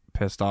about.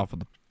 Pissed off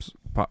with the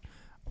pop.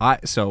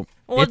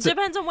 It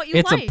depends on what you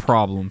like. It's a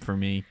problem for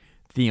me.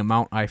 The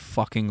amount I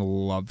fucking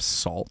love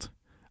salt.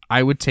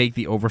 I would take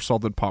the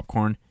oversalted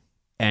popcorn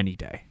any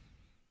day.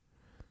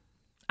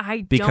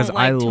 Because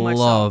I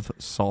love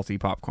salty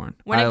popcorn.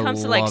 When it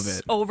comes to like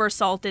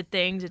over-salted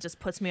things, it just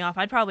puts me off.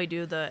 I'd probably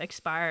do the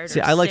expired.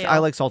 See, I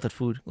like salted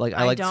food. Like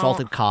I like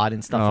salted cod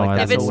and stuff like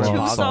that. If it's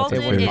too salted,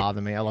 it wouldn't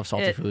bother me. I love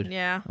salted food.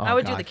 Yeah, I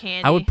would do the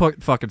candy. I would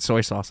put fucking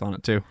soy sauce on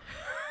it too.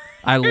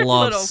 I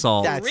love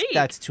salt.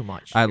 That's too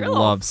much. I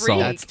love salt.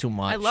 That's too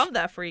much. I love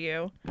that for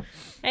you.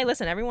 Hey,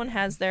 listen, everyone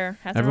has their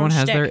everyone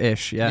has shtick. their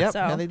ish. Yeah. Yep,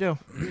 yeah, they do.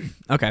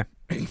 Okay.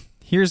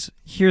 Here's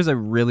a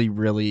really,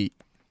 really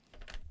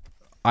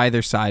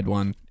either side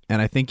one,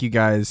 and I think you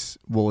guys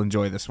will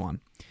enjoy this one.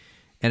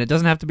 And it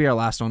doesn't have to be our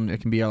last one. It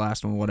can be our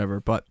last one,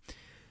 whatever. But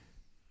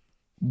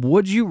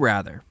would you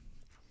rather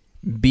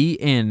be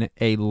in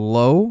a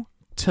low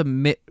to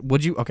mid?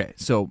 Okay,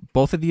 so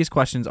both of these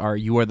questions are: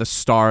 you are the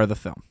star of the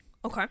film.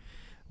 Okay.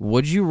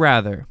 Would you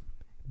rather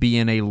be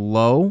in a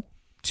low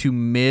to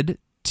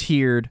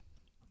mid-tiered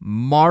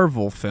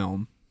Marvel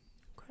film,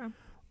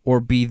 or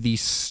be the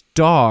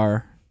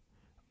star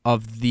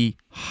of the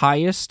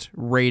highest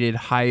rated,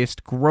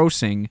 highest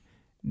grossing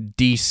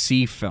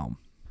DC film?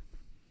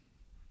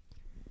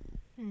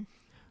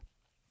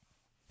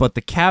 But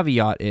the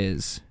caveat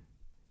is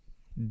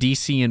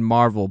DC and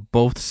Marvel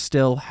both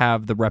still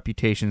have the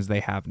reputations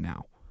they have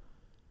now.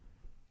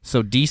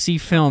 So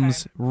DC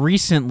films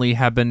recently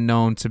have been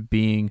known to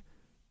being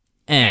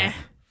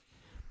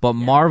but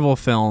Marvel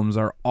films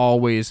are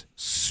always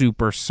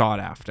super sought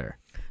after.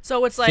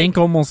 So it's like think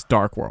almost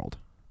Dark World.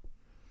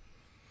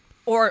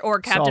 Or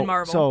Captain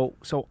Marvel.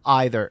 So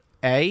either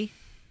A,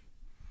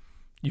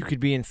 you could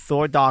be in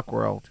Thor Dark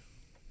World,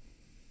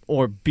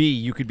 or B,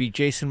 you could be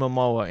Jason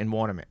Momoa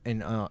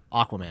in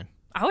Aquaman.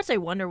 I would say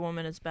Wonder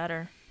Woman is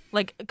better.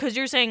 Like, because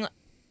you're saying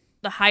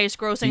the highest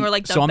grossing or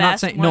like the so I'm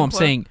best. Not saying,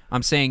 no,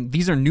 I'm saying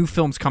these are new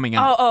films coming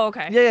out. Oh,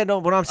 okay. Yeah, no.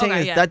 What I'm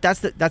saying is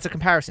that's a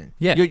comparison.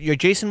 Yeah, you're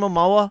Jason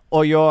Momoa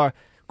or you're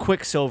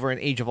Quicksilver in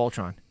Age of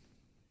Ultron.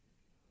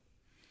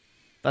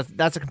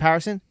 That's a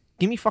comparison.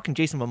 Give me fucking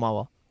Jason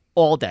Momoa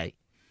all day.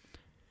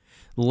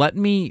 Let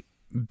me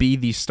be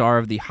the star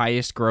of the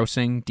highest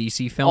grossing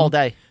DC film all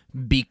day,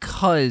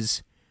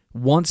 because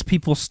once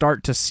people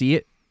start to see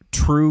it,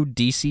 true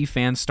DC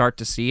fans start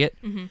to see it.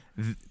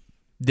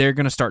 They're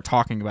going to start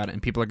talking about it,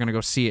 and people are going to go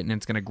see it, and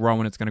it's going to grow,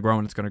 and it's going to grow,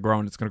 and it's going to grow,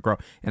 and it's going to grow,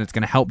 and it's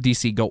going to help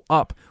DC go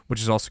up,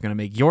 which is also going to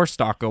make your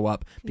stock go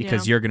up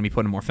because you're going to be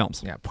putting more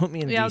films. Yeah, put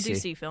me in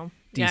DC film.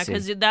 DC. Yeah,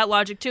 because that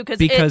logic too.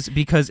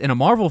 Because in a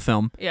Marvel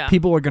film,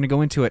 people are going to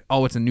go into it.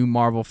 Oh, it's a new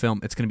Marvel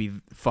film. It's going to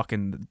be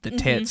fucking the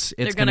tits.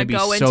 It's going to be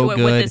go so into good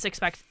it with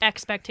this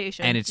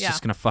expectation, and it's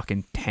just going to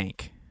fucking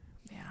tank.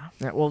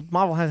 Yeah. Well,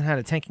 Marvel hasn't had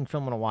a tanking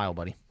film in a while,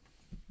 buddy.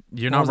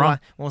 You're not wrong.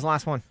 When was the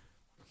last one?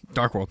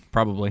 Dark World,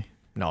 probably.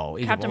 No,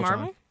 Age Captain of Ultron.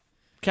 Marvel?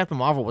 Captain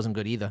Marvel wasn't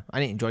good either. I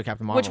didn't enjoy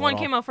Captain Marvel. Which one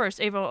came out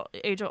first? Age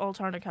of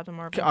Ultron or Captain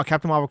Marvel?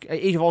 Captain Marvel.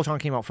 Age of Ultron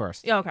came out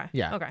first. Yeah, okay.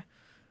 Yeah. Okay.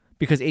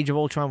 because Age of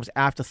Ultron was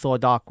after Thor: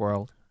 Dark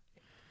World,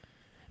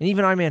 and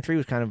even Iron Man 3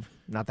 was kind of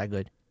not that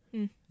good.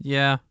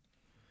 Yeah,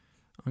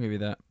 I'll give you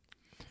that.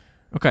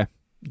 Okay,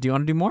 do you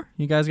want to do more?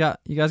 You guys got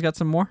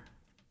some more?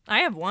 I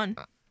have one.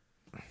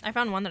 I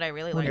found one that I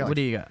really like. What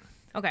do you got?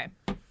 Okay.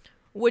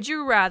 Would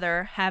you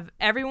rather have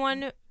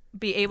everyone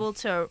be able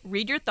to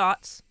read your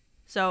thoughts,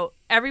 so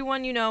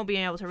everyone you know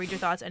being able to read your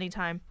thoughts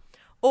anytime,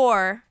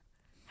 or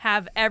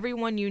have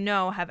everyone you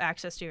know have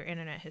access to your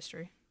internet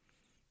history?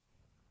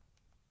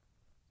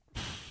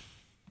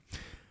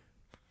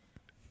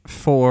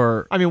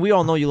 I mean, we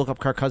all know you look up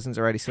Kirk Cousins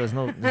already, so there's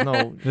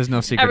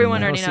no secret. Everyone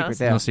in already there. knows.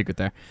 No secret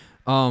there.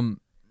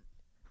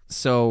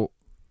 So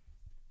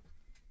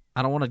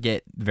I don't want to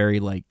get very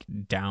like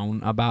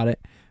down about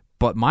it,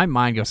 but my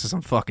mind goes to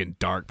some fucking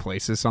dark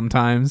places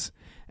sometimes,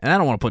 and I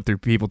don't want to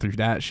put people through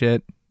that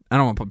shit. I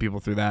don't want to put people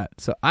through that,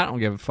 so I don't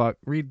give a fuck.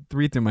 Read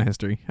through my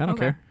history. I don't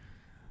care.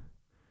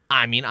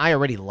 I mean, I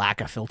already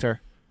lack a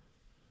filter.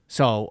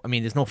 So, I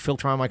mean, there's no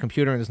filter on my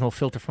computer and there's no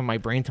filter from my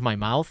brain to my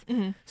mouth.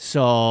 Mm-hmm.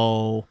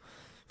 So,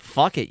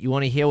 fuck it. You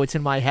want to hear what's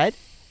in my head?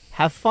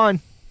 Have fun.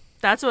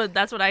 That's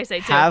what I say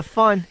too. Have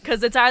fun.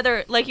 Because it's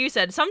either, like you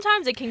said,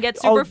 sometimes it can get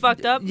super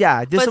fucked up.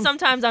 Yeah. But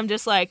sometimes I'm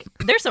just like,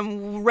 there's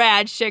some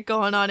rad shit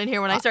going on in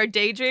here when I start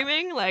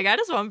daydreaming. Like, I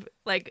just want,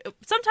 like,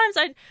 sometimes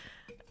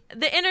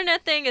the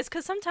internet thing is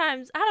because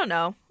sometimes, I don't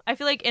know. I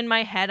feel like in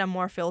my head I'm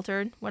more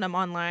filtered. When I'm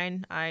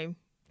online, I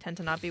tend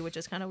to not be, which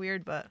is kind of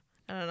weird, but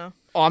I don't know.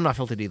 Oh, I'm not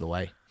filtered either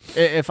way.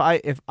 If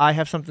I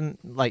have something,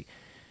 like,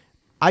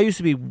 I used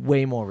to be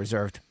way more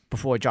reserved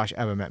before Josh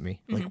ever met me.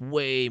 Like,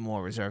 way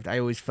more reserved. I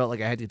always felt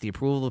like I had to get the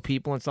approval of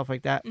people and stuff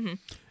like that. Mm-hmm.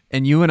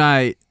 And you and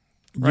I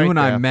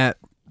there. met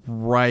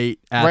right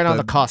on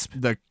the cusp.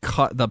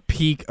 The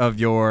peak of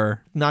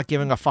your not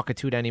giving a fuck a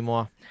toot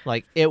anymore.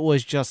 Like, it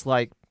was just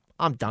like,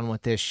 I'm done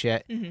with this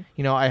shit. Mm-hmm.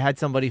 You know, I had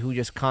somebody who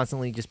just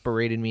constantly just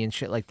berated me and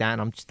shit like that,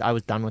 and I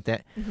was done with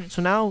it. Mm-hmm.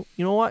 So now,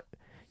 you know what?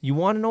 You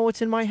want to know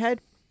what's in my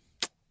head?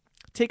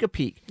 Take a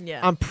peek. Yeah.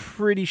 I'm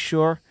pretty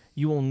sure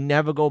you will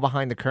never go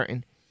behind the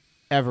curtain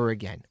ever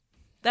again.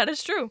 That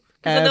is true.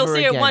 Because then they'll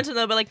see Ever it again. once and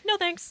they'll be like, no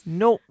thanks.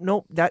 Nope.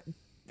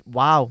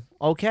 Wow.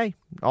 Okay.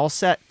 All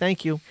set.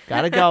 Thank you.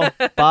 Gotta go.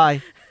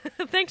 Bye.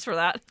 Thanks for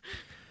that.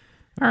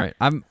 All right.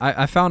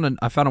 I found a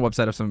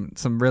website of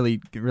some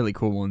really really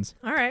cool ones.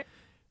 All right.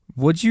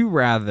 Would you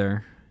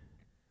rather?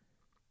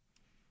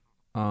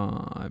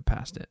 I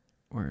passed it.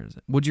 Where is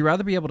it? Would you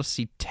rather be able to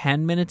see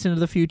 10 minutes into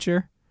the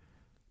future,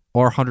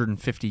 or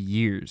 150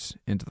 years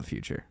into the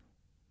future?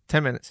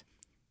 10 minutes.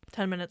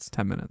 10 minutes.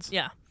 10 minutes.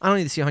 Yeah. I don't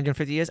need to see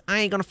 150 years. I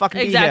ain't gonna fucking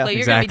Exactly. be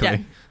You're here. going to be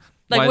dead.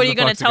 Like, Why what are the you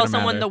going to fuck's it tell gonna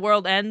someone matter? the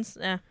world ends?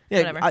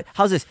 Whatever.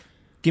 How's this?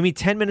 Give me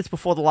 10 minutes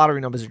before the lottery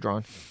numbers are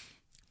drawn.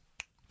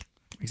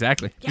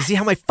 Exactly. You see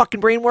how my fucking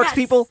brain works, Yes.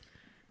 people?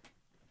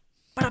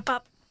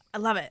 Ba-da-bop. I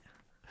love it.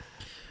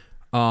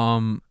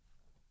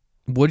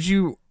 Would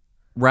you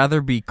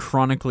rather be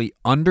chronically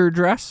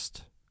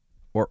underdressed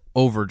or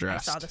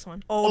overdressed? I saw this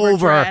one. Over.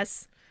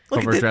 Overdress.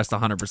 Look at Overdressed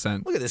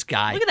 100%. Look at this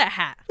guy. Look at that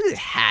hat. Look at this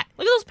hat.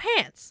 Look at those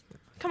pants.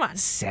 Come on.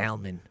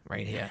 Salmon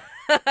right here.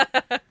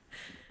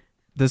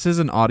 This is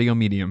an audio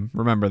medium.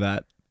 Remember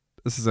that.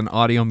 This is an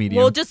audio medium.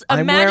 Well, just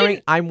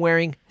imagine. I'm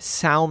wearing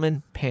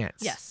salmon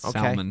pants. Yes. Okay?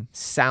 Salmon.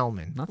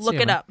 Salmon. Not Look it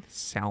salmon. up.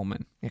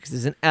 Salmon. Yeah, because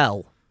there's an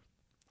L.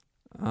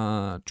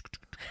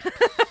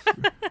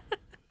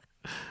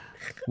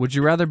 Would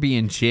you rather be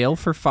in jail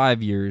for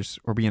 5 years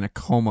or be in a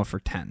coma for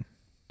 10?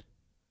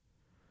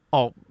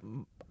 Oh,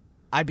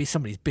 I'd be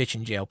somebody's bitch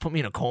in jail. Put me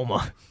in a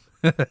coma.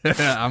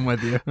 I'm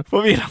with you.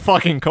 Put me in a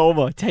fucking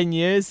coma. 10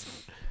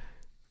 years?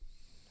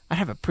 I'd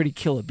have a pretty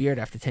killer beard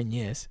after 10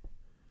 years.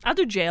 I'll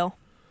do jail.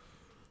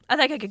 I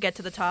think I could get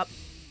to the top.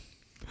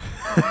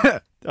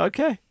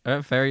 Okay.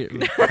 Fair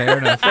enough. I have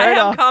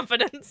enough.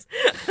 confidence.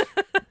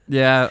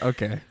 Yeah,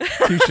 okay.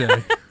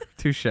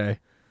 Touche.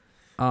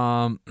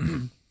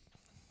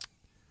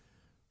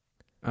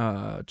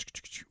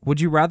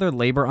 Would you rather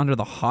labor under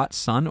the hot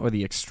sun or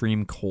the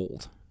extreme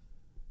cold?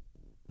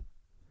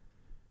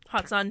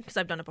 Hot sun, because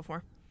I've done it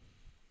before.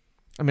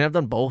 I mean, I've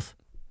done both.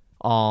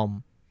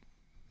 I'm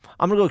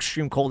going to go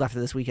extreme cold after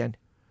this weekend.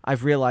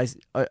 I've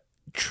realized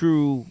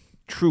true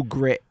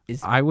grit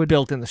is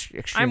built in the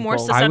extreme I'm more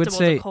cold. susceptible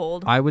to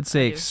cold. I would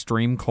say do.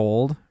 extreme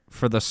cold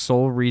for the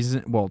sole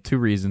reason, well, two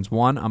reasons.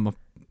 One, I'm a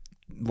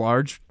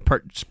large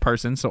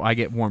person, so I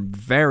get warm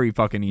very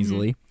fucking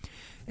easily.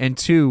 And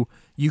two,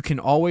 you can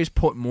always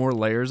put more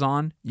layers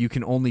on. You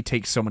can only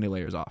take so many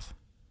layers off.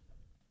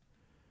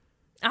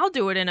 I'll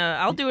do it in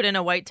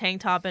a white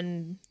tank top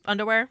and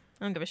underwear.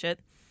 I don't give a shit.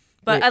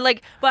 But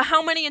but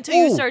how many until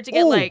you start to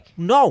get like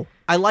No,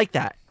 I like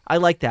that.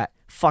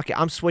 Fuck it,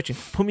 I'm switching.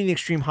 Put me in the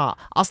extreme hot.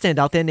 I'll stand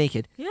out there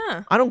naked.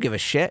 Yeah. I don't give a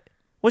shit.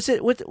 What's it?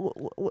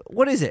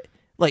 What is it?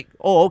 Like,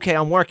 oh, okay,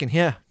 I'm working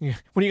here. What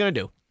are you gonna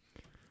do?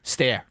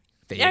 Stare.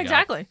 There you Yeah, go.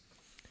 exactly.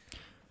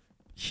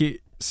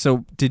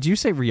 So, did you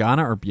say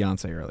Rihanna or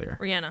Beyonce earlier?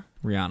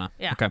 Rihanna.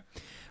 Yeah. Okay.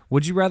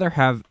 Would you rather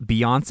have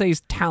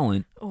Beyonce's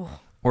talent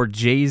or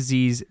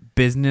Jay-Z's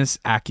business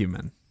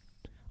acumen?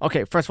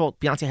 Okay, first of all,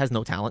 Beyonce has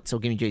no talent, so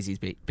give me Jay-Z's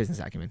business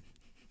acumen.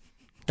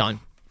 Done.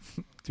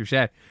 Touche.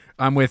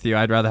 I'm with you.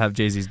 I'd rather have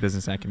Jay-Z's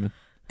business acumen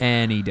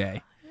any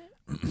day.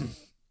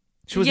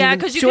 She wasn't Yeah, even,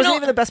 'cause you she wasn't can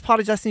even the best part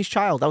of Destiny's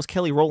Child. That was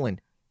Kelly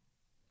Rowland.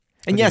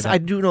 And yes, I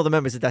do know the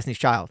members of Destiny's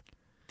Child.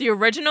 The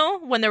original,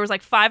 when there was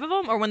like 5 of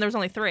them, or when there was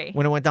only 3?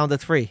 When it went down to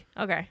 3.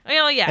 Okay.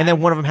 Oh, yeah. And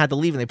then one of them had to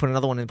leave, and they put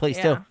another one in place,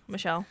 yeah. too.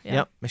 Michelle. Yeah.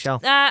 Yep,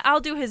 Michelle. I'll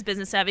do his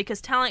business savvy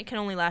because talent can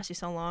only last you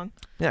so long.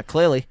 Yeah,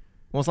 clearly.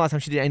 When was the last time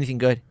she did anything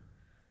good?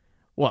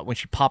 What, when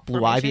she popped Blue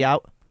Formation? Ivy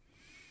out?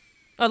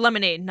 Oh,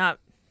 Lemonade, not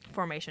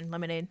Formation.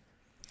 Lemonade.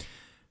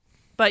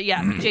 But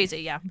yeah, Jay-Z,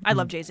 yeah. I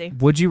love Jay-Z.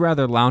 Would you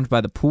rather lounge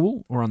by the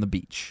pool or on the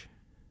beach?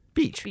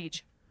 Beach.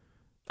 Beach.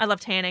 I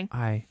love tanning.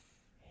 I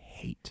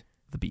hate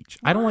the beach.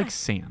 I don't Why? like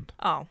sand.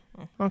 Oh.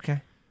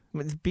 Okay.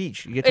 It's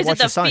beach. You get to Is it watch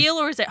the the sun. feel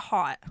or is it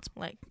hot?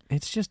 Like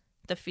It's just,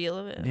 the feel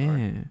of it?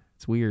 yeah,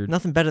 it's weird.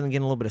 Nothing better than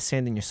getting a little bit of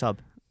sand in your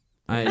sub.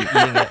 I,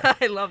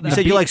 I love that. You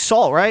said you like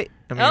salt, right?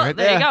 I mean, oh, right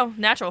there you go.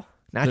 Natural.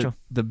 Natural.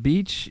 the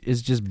beach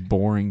is just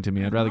boring to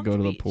me. I'd rather love go the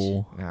to the beach.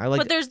 pool. Yeah, I like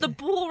But there's the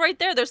pool right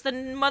there. There's the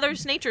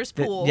Mother's Nature's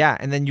pool. yeah,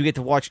 and then you get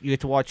to watch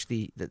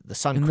the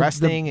sun And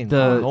cresting and the-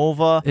 going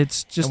over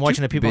It's just and watching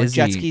too the people on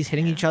jet busy. skis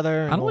hitting each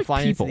other and I don't all like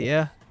flying people. into the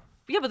air.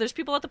 Yeah, but there's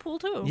people at the pool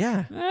too.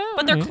 Yeah.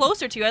 But they're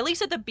closer to you. At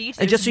least at the beach.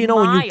 And just so you know,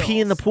 when you pee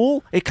in the miles.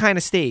 pool, it kind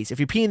of stays. If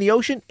you pee in the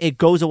ocean, it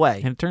goes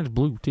away. And it turns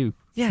blue too.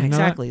 Yeah, You know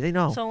exactly. They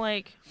know. So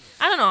like,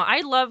 I don't know.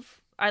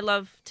 I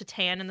love to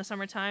tan in the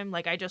summertime.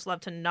 Like I just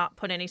love to not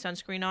put any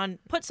sunscreen on.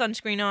 Put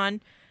sunscreen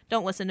on.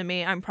 Don't listen to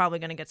me. I'm probably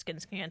gonna get skin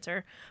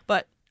cancer.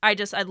 But I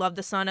love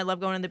the sun. I love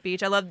going to the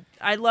beach.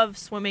 I love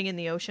swimming in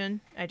the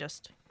ocean.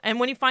 And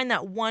when you find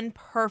that one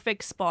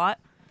perfect spot,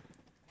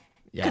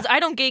 Yeah. because I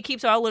don't gatekeep,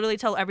 so I'll literally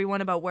tell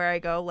everyone about where I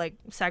go, like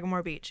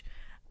Sagamore Beach.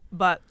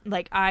 But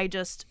like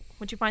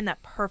once you find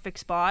that perfect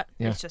spot,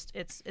 Yeah. it's just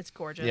it's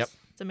gorgeous. Yep.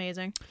 It's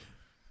amazing.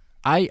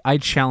 I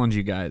challenge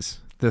you guys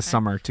this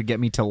summer to get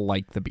me to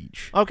like the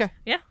beach. Okay.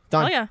 Yeah.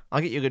 Done. Oh yeah. I'll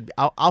get you a good.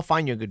 I'll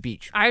find you a good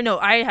beach. I know.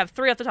 I have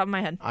 3 off the top of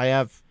my head. I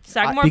have.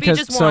 Sagamore because-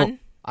 Beach is so- one.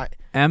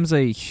 M's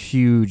a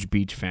huge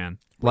beach fan.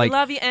 Like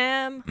Love you,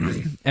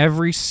 Em.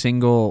 every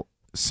single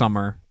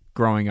summer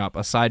growing up,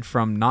 aside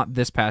from not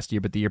this past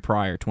year but the year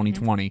prior,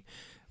 2020,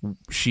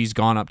 she's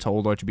gone up to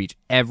Old Orchard Beach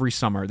every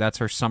summer. That's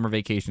her summer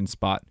vacation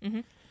spot.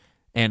 Mm-hmm.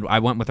 And I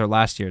went with her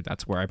last year.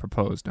 That's where I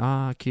proposed.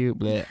 Ah, cute.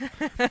 Bleh.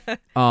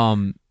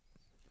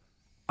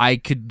 I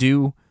could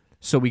do.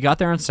 So we got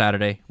there on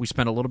Saturday. We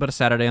spent a little bit of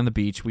Saturday on the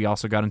beach. We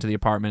also got into the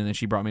apartment, and then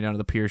she brought me down to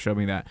the pier, showed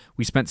me that.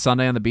 We spent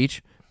Sunday on the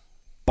beach.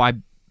 By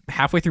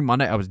halfway through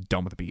Monday, I was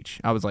done with the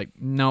beach. I was like,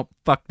 nope,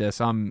 fuck this.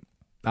 I'm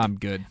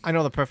good. I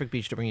know the perfect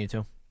beach to bring you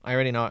to. I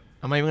already know it.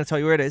 I'm not even gonna tell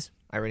you where it is.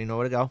 I already know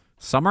where to go.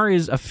 Summer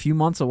is a few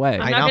months away.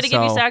 I'm I not know, going to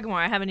give you so- Sagamore.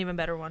 I have an even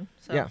better one.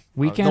 So. Yeah.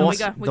 Weekends.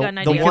 The we got an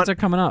the idea. one, Weekends are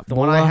coming up. the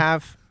one I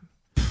have.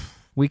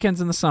 Weekends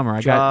in the summer.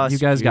 I got you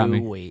guys got me.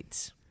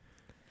 Wait.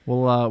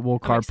 We'll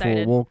carpool.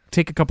 excited. We'll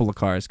take a couple of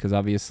cars because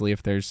obviously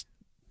if there's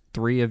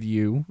 3 of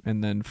you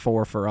and then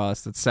 4 for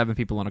us, that's 7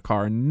 people in a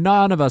car, and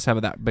none of us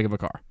have that big of a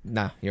car.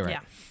 Nah, you're right. Yeah.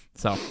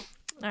 So All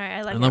right.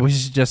 I like and then it. we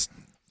should just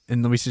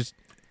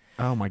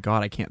oh my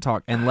god, I can't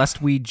talk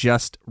unless we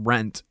just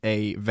rent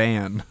a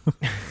van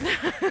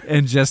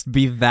and just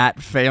be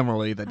that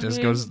family that just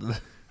goes.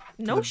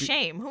 No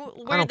shame.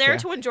 We're don't there care.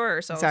 to enjoy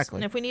ourselves. Exactly.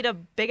 And if we need a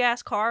big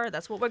ass car,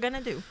 that's what we're going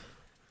to do.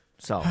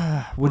 So,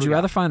 Would you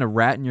rather find a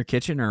rat in your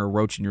kitchen or a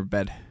roach in your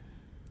bed?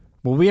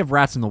 Well, we have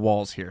rats in the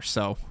walls here,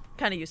 so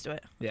Kind of used to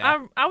it.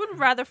 Yeah. I would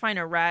rather find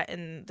a rat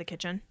in the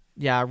kitchen.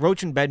 yeah,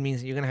 roach in bed means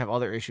that you're gonna have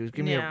other issues.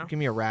 Give me Yeah.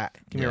 a rat.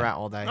 Give me a rat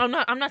all day.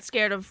 I'm not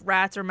scared of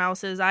rats or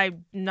mouses.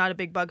 I'm not a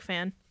big bug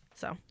fan.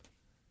 So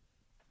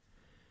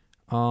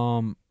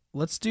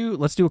let's do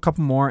a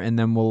couple more and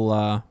then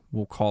we'll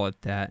call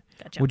it that.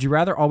 Gotcha. Would you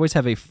rather always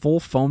have a full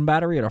phone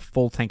battery or a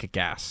full tank of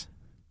gas?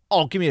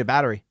 Oh, give me the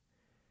battery.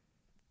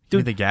 Give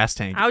me Dude. the gas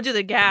tank. I would do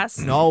the gas.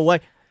 No way.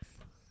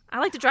 I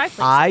like to drive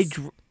places.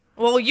 I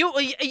Well, you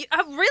really,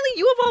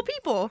 you of all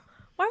people.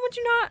 Why would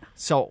you not?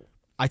 So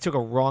I took a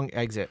wrong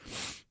exit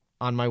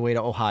on my way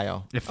to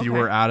Ohio. If you Okay.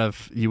 were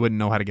you wouldn't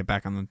know how to get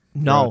back on the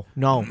No,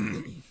 no.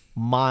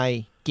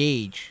 My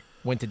gauge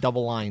went to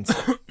double lines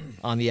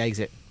on the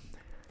exit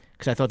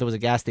because I thought there was a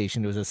gas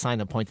station. There was a sign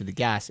that pointed to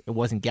gas. It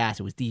wasn't gas.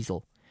 It was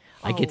diesel.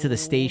 I get to the Oh.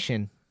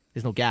 station.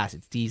 There's no gas.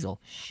 It's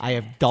diesel. I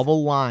have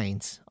double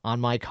lines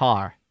on my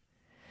car,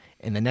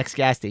 and the next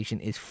gas station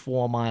is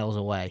 4 miles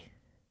away.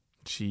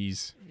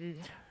 Jeez.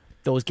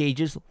 Those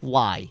gauges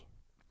lie.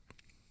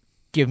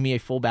 Give me a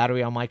full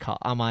battery on my car,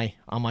 on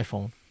my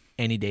phone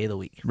any day of the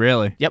week.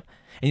 Really? Yep.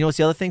 And you know what's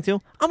the other thing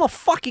too? I'm a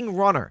fucking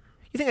runner.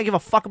 You think I give a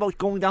fuck about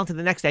going down to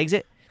the next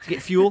exit to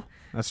get fuel?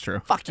 That's true.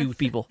 Fuck you,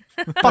 people.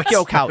 Fuck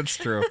your couch. That's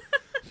true.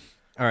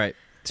 All right,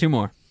 2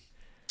 more.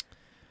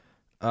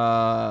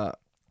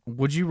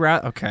 Would you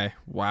rather? Okay,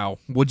 wow.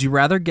 Would you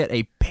rather get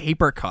a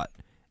paper cut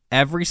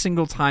every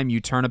single time you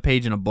turn a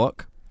page in a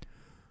book,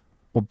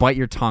 or bite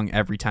your tongue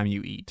every time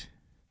you eat,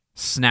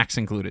 snacks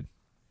included?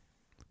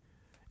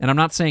 And I'm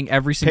not saying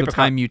every single Paper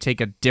time cut. you take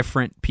a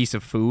different piece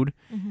of food.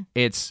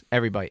 It's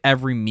Every bite.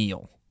 every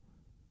meal.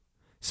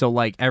 So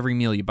like every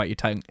meal you bite your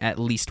tongue at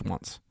least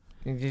once.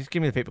 Just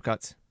give me the paper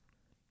cuts.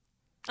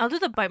 I'll do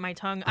the bite my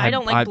tongue. I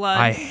don't like blood.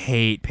 I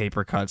hate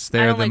paper cuts.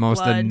 They're don't the like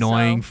most blood,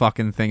 annoying so-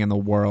 fucking thing in the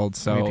world.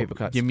 Give me So paper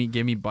cuts. give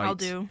me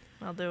bites.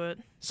 I'll do it.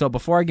 So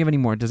before I give any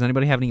more, does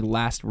anybody have any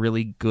last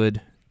really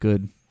good?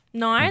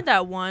 No, I had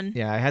that one.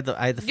 Yeah, I had the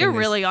You're fingers,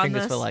 really on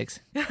fingers this. for legs.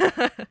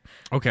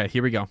 Okay,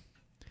 here we go.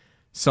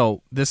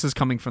 So this is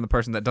coming from the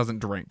person that doesn't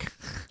drink.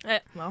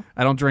 Well,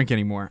 I don't drink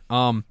anymore.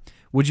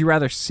 Would you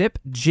rather sip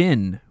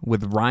gin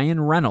with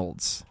Ryan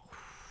Reynolds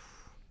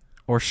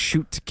or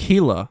shoot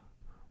tequila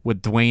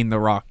with Dwayne The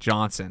Rock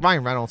Johnson?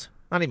 Ryan Reynolds.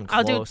 Not even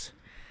I'll do- close.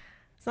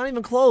 It's not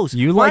even close.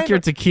 You like your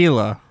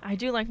tequila. I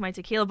do like my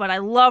tequila, but I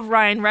love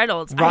Ryan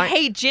Reynolds. I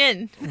hate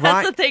gin.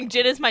 That's the thing.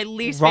 Gin is my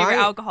least favorite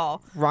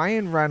alcohol.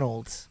 Ryan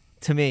Reynolds,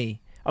 to me.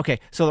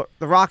 Okay, so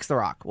the Rock's The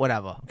Rock.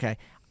 Whatever. Okay,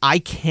 I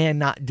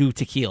cannot do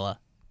tequila.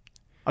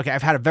 Okay,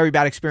 I've had a very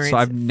bad experience. So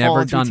I've never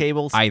fallen through done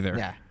tables. either.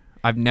 Yeah.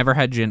 I've never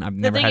had gin. I've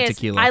The never thing had is,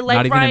 tequila. I like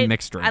Not even Ryan, in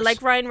mixed drinks. I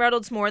like Ryan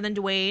Reynolds more than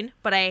Dwayne,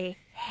 but I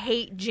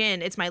hate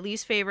gin. It's my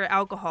least favorite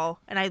alcohol,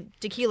 and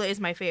tequila is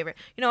my favorite.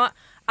 You know what?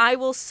 I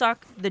will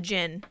suck the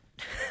gin.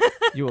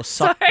 You will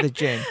suck Sorry. the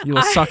gin. You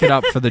will suck it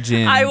up for the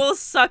gin. I will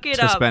suck it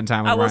to up. spend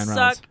time with I will Ryan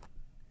Reynolds.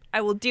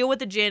 I will deal with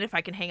the gin if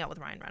I can hang out with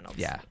Ryan Reynolds.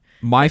 Yeah.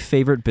 My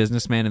favorite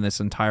businessman in this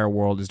entire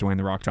world is Dwayne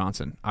The Rock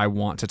Johnson. I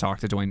want to talk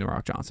to Dwayne The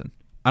Rock Johnson.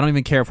 I don't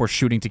even care if we're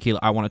shooting tequila.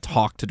 I want to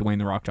talk to Dwayne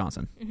The Rock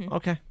Johnson. Mm-hmm.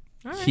 Okay.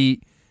 All right.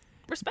 He,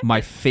 Respect my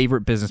it.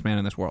 favorite businessman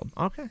in this world.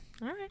 Okay.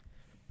 All right.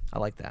 I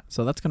like that.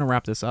 So that's gonna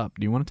wrap this up.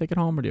 Do you want to take it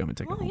home, or do you want me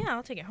to take Well, it home? yeah,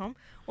 I'll take it home.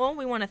 Well,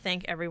 we want to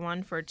thank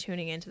everyone for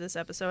tuning into this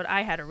episode.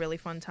 I had a really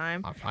fun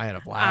time. I had a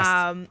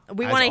blast.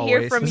 We As want to hear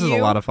always. from This you. is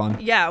a lot of fun.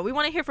 Yeah, we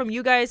want to hear from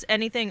you guys.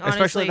 Anything,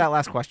 honestly. Especially that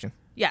last question.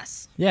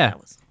 Yes. Yeah. That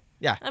was,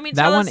 Yeah. I mean,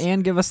 That tell one, us,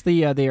 and give us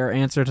their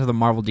answer to the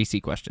Marvel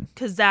DC question.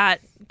 because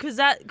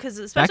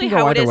especially go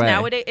how it either is way.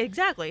 nowadays.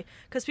 Exactly.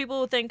 Because people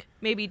will think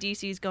maybe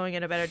DC's going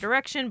in a better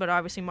direction, but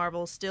obviously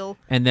Marvel's still.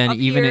 And then up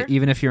even here.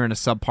 even if you're in a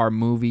subpar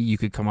movie, you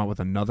could come up with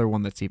another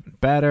one that's even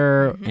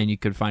better, Mm-hmm. and you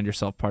could find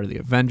yourself part of the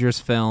Avengers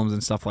films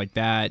and stuff like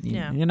that.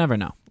 Yeah. You never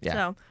know. Yeah.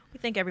 So we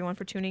thank everyone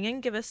for tuning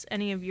in. Give us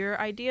any of your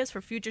ideas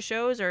for future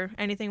shows or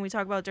anything we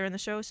talk about during the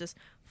shows. Just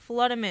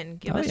flood them in.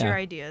 Give us your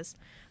ideas.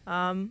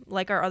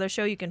 Like our other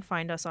show, you can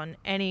find us on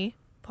any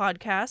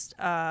podcast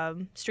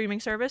streaming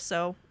service.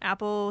 So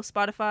Apple,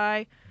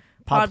 Spotify,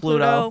 Pod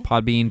Pluto.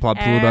 Podbean, Pod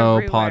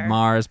Pluto, Pod Everywhere.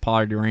 Mars,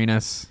 Pod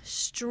Uranus.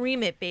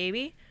 Stream it,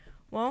 baby.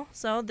 Well,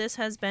 so this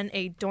has been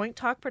a Doink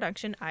Talk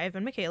production. I have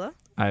been Michaela.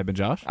 I have been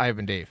Josh. I have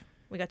been Dave.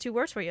 We got 2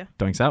 words for you.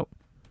 Doinks out.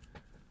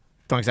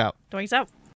 Doinks out. Doinks out.